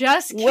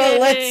 Just kidding. Well,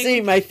 let's see.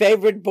 My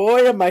favorite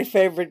boy or my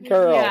favorite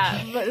girl?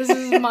 Yeah, but this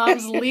is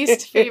Mom's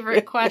least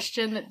favorite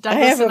question. That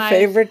Douglas I have a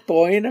favorite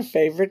boy and a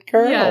favorite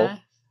girl. Yeah.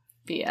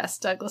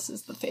 BS. Douglas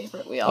is the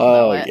favorite. We all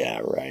know it. Oh,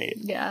 yeah, right.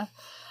 Yeah.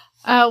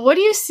 What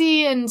do you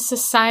see in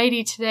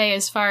society today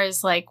as far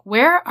as, like,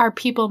 where are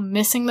people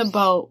missing the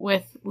boat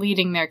with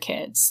leading their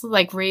kids,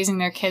 like raising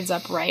their kids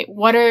up right?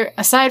 What are,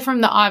 aside from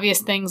the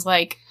obvious things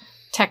like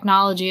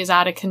technology is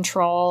out of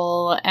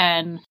control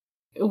and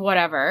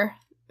whatever,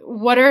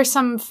 what are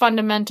some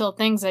fundamental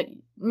things that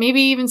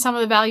maybe even some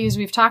of the values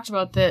we've talked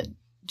about that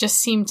just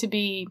seem to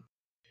be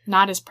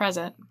not as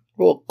present?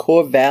 Well,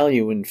 core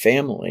value in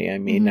family. I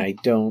mean, I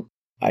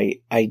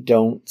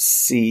don't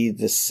see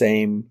the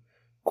same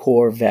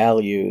core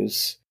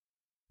values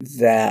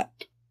that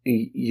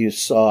you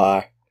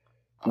saw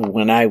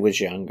when I was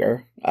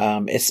younger,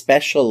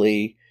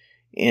 especially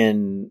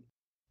in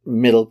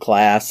middle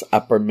class,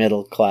 upper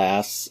middle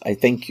class. I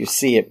think you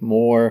see it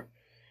more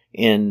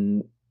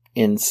in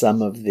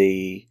some of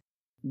the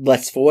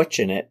less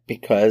fortunate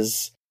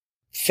because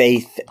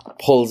faith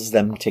pulls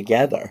them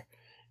together.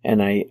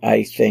 And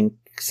I think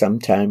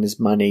sometimes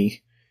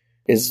money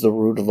is the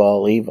root of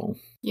all evil.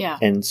 Yeah.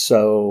 And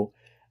so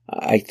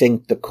I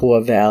think the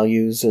core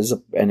values is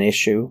an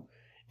issue,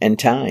 and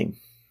time.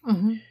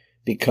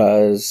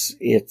 Because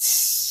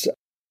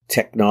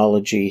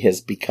technology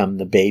has become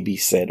the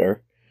babysitter.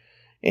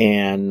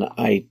 And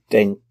I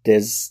think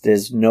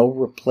there's no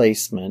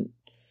replacement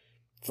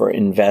for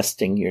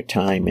investing your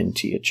time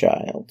into your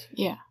child.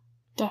 Yeah,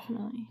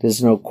 definitely.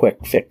 There's no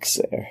quick fix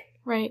there.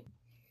 Right.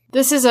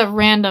 This is a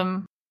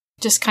random,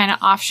 just kind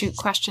of offshoot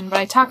question, but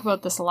I talk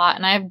about this a lot,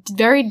 and I have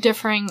very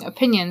differing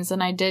opinions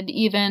than I did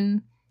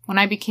even when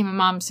I became a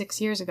mom 6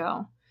 years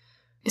ago.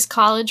 Is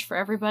college for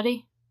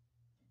everybody?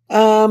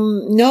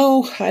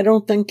 No, I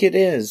don't think it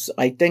is.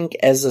 I think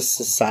as a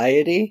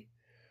society,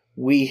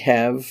 we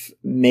have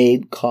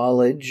made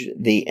college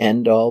the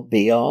end-all,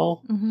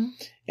 be-all.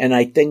 And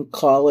I think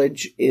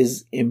college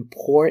is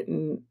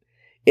important.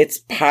 It's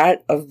part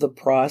of the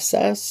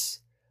process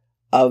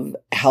of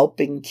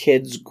helping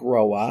kids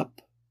grow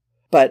up.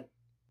 But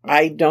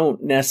I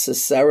don't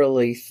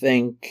necessarily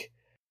think,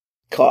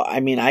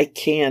 I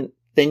can't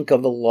think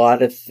of a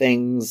lot of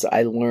things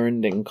I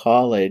learned in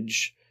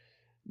college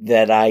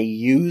that I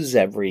use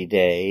every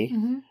day.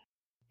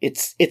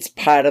 It's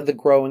part of the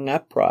growing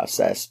up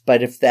process.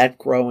 But if that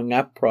growing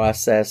up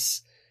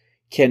process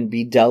can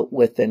be dealt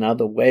with in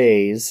other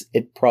ways,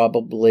 it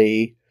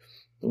probably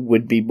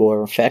would be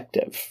more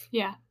effective.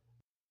 Yeah.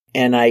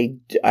 And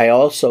I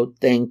also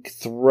think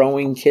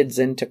throwing kids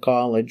into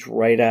college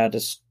right out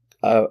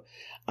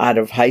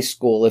of high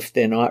school if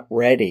they're not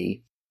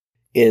ready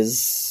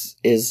is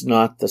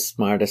not the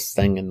smartest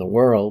thing in the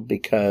world,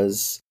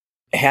 because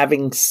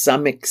having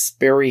some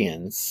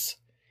experience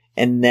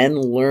and then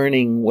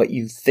learning what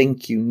you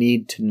think you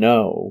need to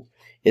know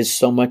is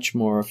so much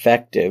more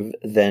effective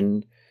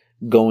than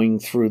going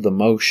through the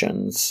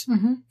motions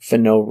for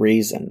no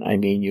reason. I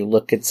mean, you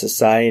look at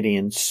society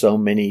and so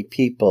many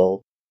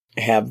people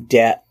have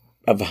debt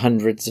of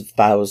hundreds of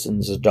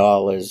thousands of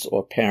dollars,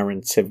 or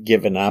parents have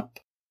given up,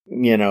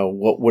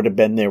 what would have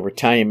been their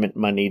retirement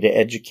money to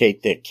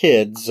educate their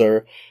kids,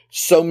 or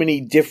so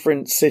many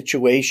different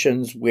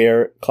situations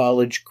where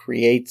college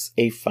creates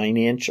a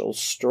financial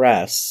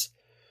stress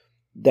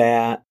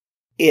that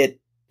it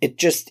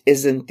just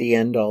isn't the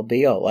end all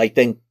be all. I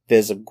think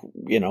there's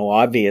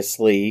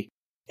obviously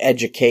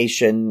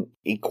education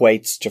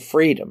equates to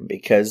freedom,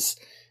 because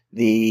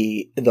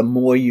the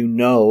more you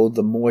know,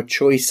 the more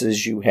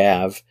choices you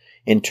have,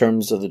 in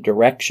terms of the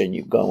direction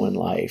you go in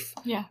life.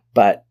 Yeah.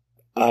 But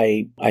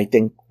I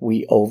think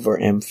we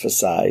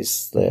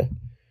overemphasize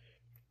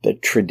the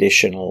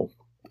traditional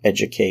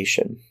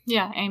education.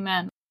 Yeah,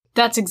 amen.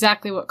 That's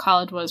exactly what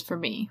college was for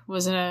me.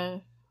 Was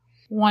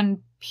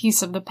one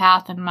piece of the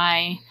path in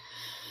my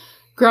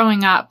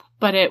growing up,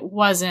 but it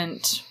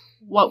wasn't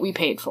what we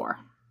paid for.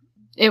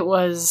 It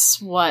was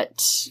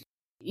what,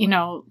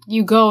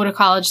 you go to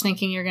college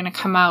thinking you're going to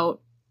come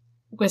out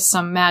with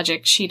some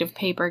magic sheet of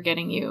paper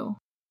getting you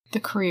the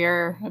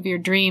career of your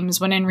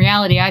dreams, when in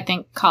reality, I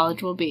think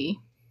college will be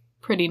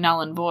pretty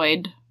null and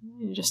void,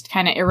 just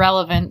kind of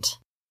irrelevant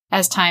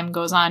as time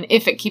goes on,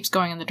 if it keeps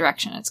going in the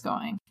direction it's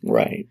going.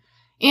 Right.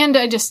 And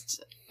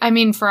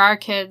for our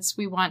kids,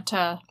 we want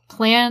to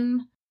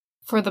plan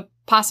for the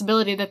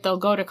possibility that they'll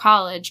go to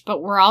college,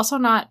 but we're also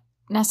not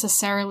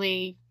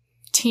necessarily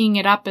teeing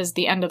it up as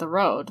the end of the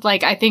road.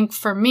 Like, I think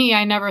for me,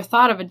 I never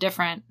thought of a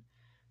different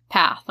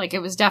path. Like,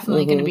 it was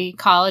definitely going to be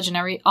college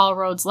and all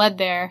roads led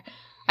there.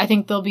 I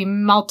think there'll be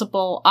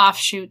multiple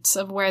offshoots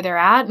of where they're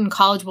at, and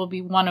college will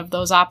be one of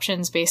those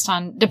options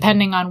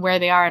depending on where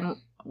they are and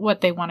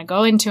what they want to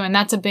go into. And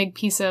that's a big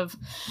piece of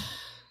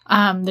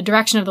the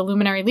direction of the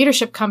Luminary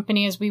Leadership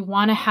Company, is we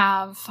want to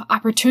have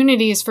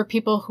opportunities for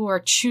people who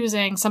are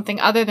choosing something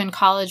other than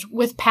college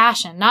with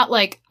passion. Not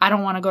like, I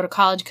don't want to go to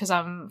college because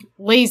I'm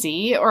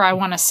lazy or I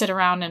want to sit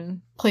around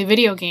and play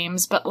video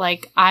games, but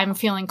like, I'm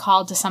feeling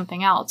called to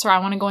something else, or I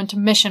want to go into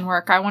mission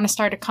work, or I want to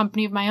start a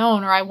company of my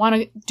own, or I want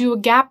to do a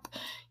gap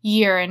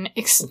year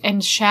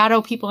and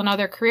shadow people in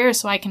other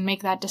careers so I can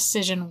make that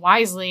decision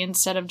wisely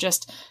instead of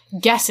just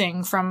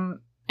guessing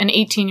from an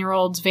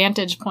 18-year-old's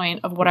vantage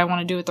point of what I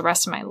want to do with the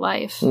rest of my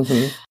life.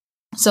 Mm-hmm.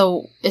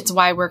 So it's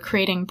why we're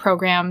creating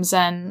programs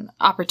and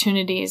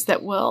opportunities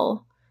that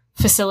will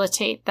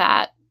facilitate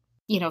that,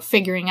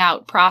 figuring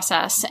out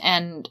process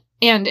and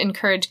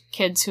encourage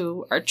kids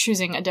who are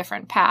choosing a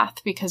different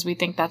path, because we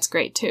think that's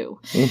great too.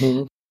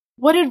 Mm-hmm.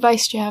 What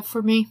advice do you have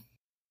for me?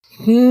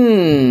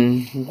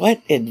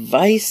 What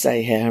advice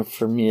I have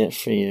for you?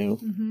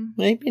 Mm-hmm.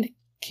 Maybe to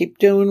keep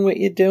doing what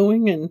you're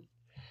doing and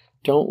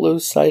don't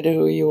lose sight of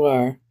who you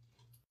are.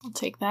 I'll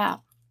take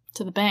that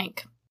to the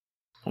bank.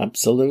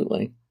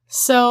 Absolutely.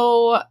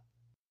 So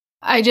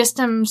I just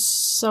am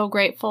so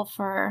grateful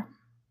for,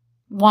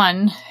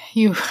 one,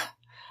 you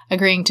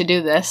agreeing to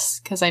do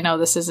this, because I know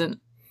this isn't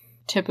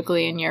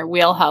typically in your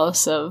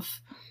wheelhouse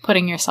of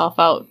putting yourself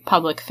out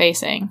public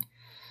facing.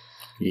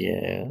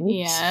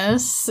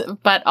 Yes.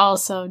 But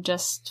also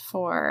just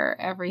for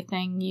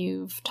everything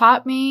you've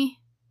taught me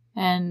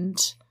and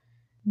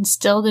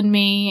instilled in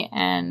me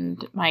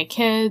and my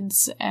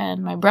kids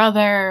and my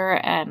brother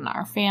and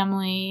our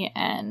family,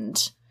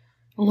 and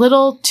a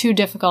little too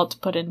difficult to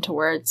put into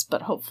words,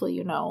 but hopefully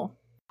you know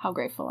how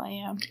grateful I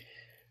am.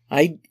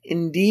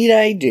 Indeed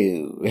I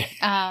do.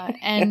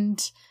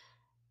 And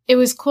it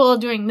was cool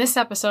doing this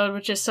episode,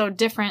 which is so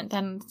different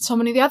than so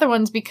many of the other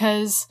ones,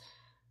 because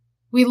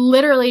we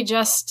literally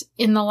just,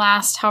 in the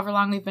last however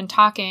long we've been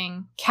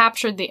talking,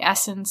 captured the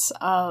essence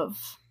of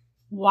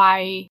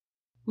why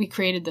we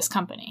created this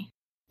company.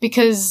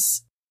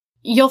 Because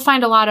you'll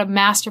find a lot of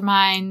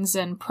masterminds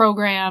and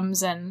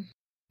programs and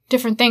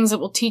different things that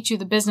will teach you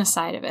the business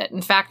side of it.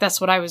 In fact, that's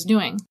what I was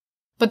doing.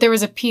 But there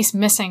was a piece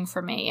missing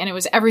for me, and it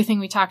was everything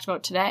we talked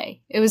about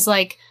today. It was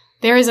like,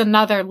 there is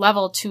another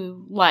level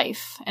to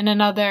life and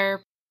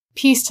another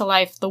piece to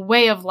life, the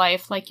way of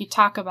life, like you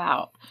talk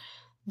about,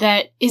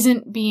 that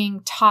isn't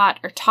being taught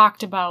or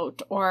talked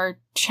about or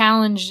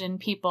challenged in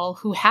people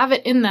who have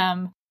it in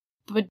them,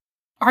 but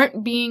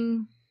aren't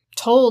being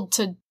told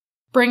to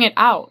bring it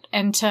out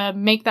and to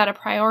make that a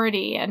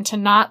priority, and to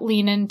not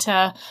lean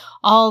into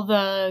all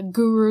the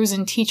gurus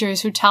and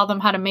teachers who tell them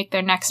how to make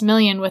their next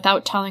million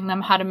without telling them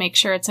how to make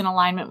sure it's in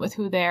alignment with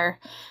who they're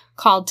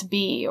called to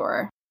be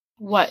or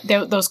what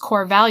those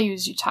core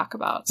values you talk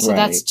about. So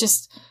That's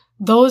just,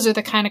 those are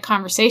the kind of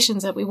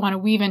conversations that we want to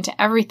weave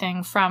into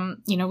everything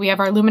from, we have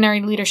our Luminary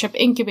Leadership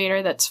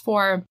Incubator that's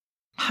for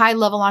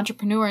high-level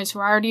entrepreneurs who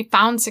already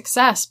found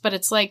success, but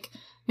it's like,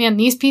 man,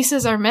 these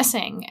pieces are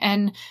missing.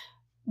 And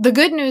the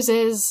good news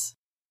is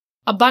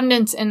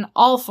abundance in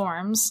all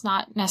forms,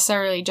 not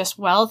necessarily just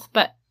wealth,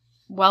 but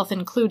wealth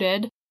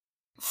included,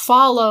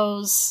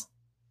 follows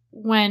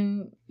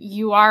when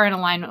you are in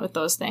alignment with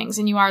those things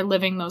and you are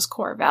living those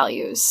core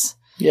values.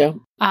 Yeah.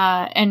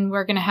 And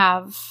we're going to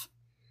have,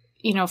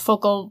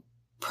 focal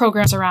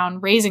programs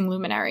around raising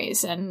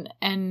luminaries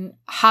and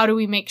how do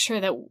we make sure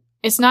that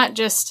it's not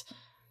just,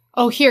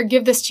 oh, here,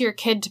 give this to your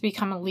kid to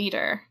become a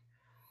leader,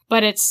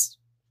 but it's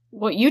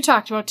what you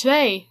talked about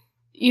today.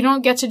 You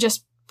don't get to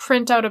just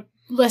print out a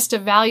list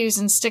of values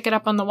and stick it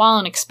up on the wall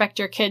and expect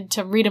your kid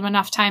to read them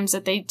enough times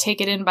that they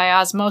take it in by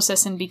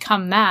osmosis and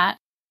become that.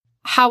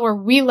 How are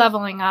we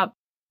leveling up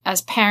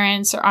as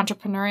parents or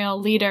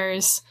entrepreneurial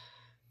leaders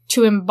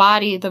to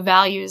embody the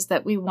values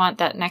that we want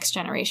that next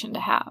generation to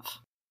have?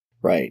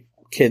 Right.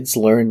 Kids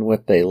learn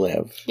what they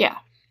live. Yeah.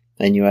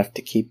 And you have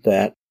to keep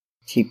that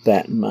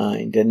in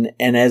mind. And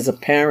as a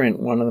parent,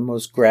 one of the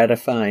most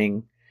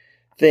gratifying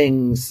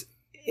things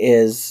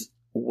is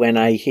when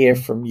I hear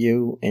from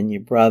you and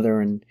your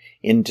brother and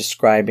in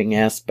describing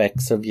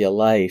aspects of your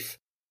life,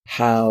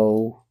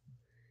 how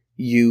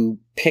you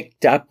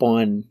picked up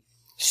on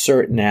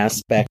certain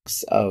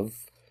aspects of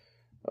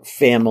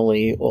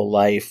family or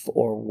life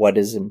or what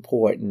is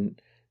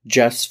important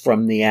just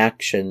from the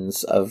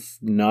actions of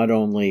not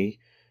only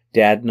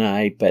Dad and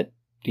I, but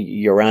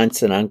your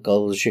aunts and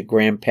uncles, your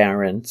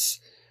grandparents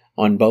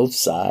on both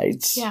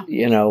sides. Yeah.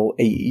 You know,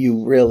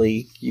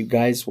 you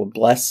guys were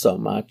blessed so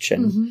much,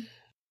 and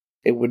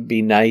it would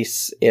be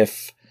nice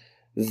if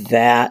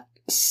that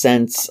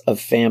sense of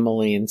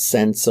family and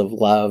sense of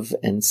love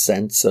and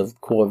sense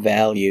of core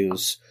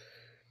values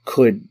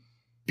could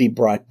be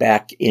brought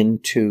back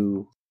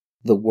into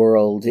the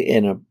world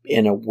in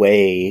a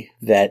way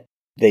that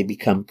they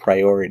become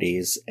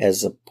priorities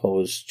as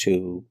opposed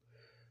to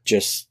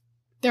just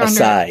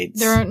asides.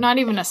 They're not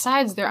even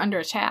asides, they're under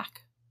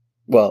attack.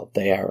 Well,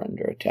 they are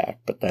under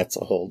attack, but that's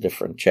a whole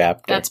different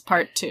chapter. That's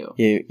part 2.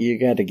 You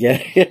got to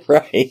get it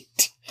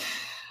right.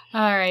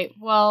 All right.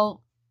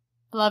 Well,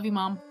 I love you,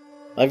 Mom.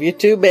 Love you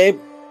too, babe.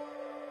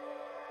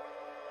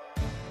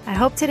 I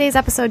hope today's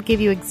episode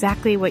gave you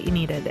exactly what you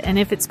needed. And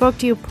if it spoke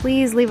to you,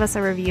 please leave us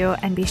a review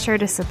and be sure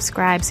to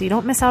subscribe so you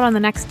don't miss out on the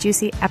next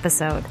juicy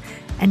episode.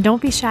 And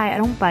don't be shy, I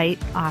don't bite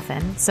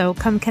often. So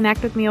come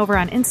connect with me over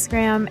on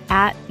Instagram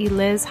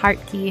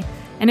 @ElizHartke.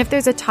 And if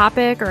there's a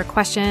topic or a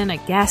question, a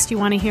guest you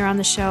want to hear on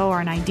the show, or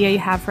an idea you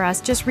have for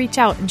us, just reach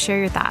out and share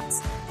your thoughts.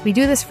 We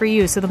do this for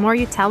you, so the more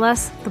you tell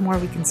us, the more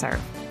we can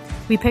serve.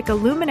 We pick a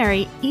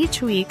luminary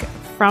each week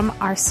from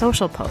our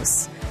social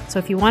posts. So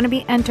if you want to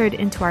be entered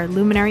into our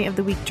Luminary of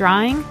the Week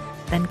drawing,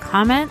 then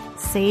comment,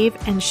 save,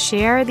 and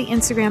share the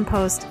Instagram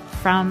post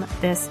from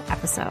this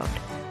episode.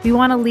 We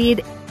want to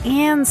lead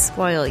and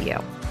spoil you.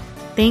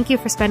 Thank you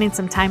for spending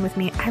some time with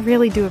me. I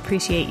really do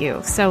appreciate you.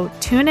 So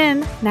tune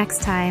in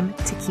next time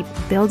to keep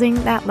building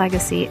that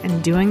legacy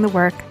and doing the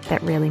work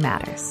that really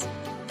matters.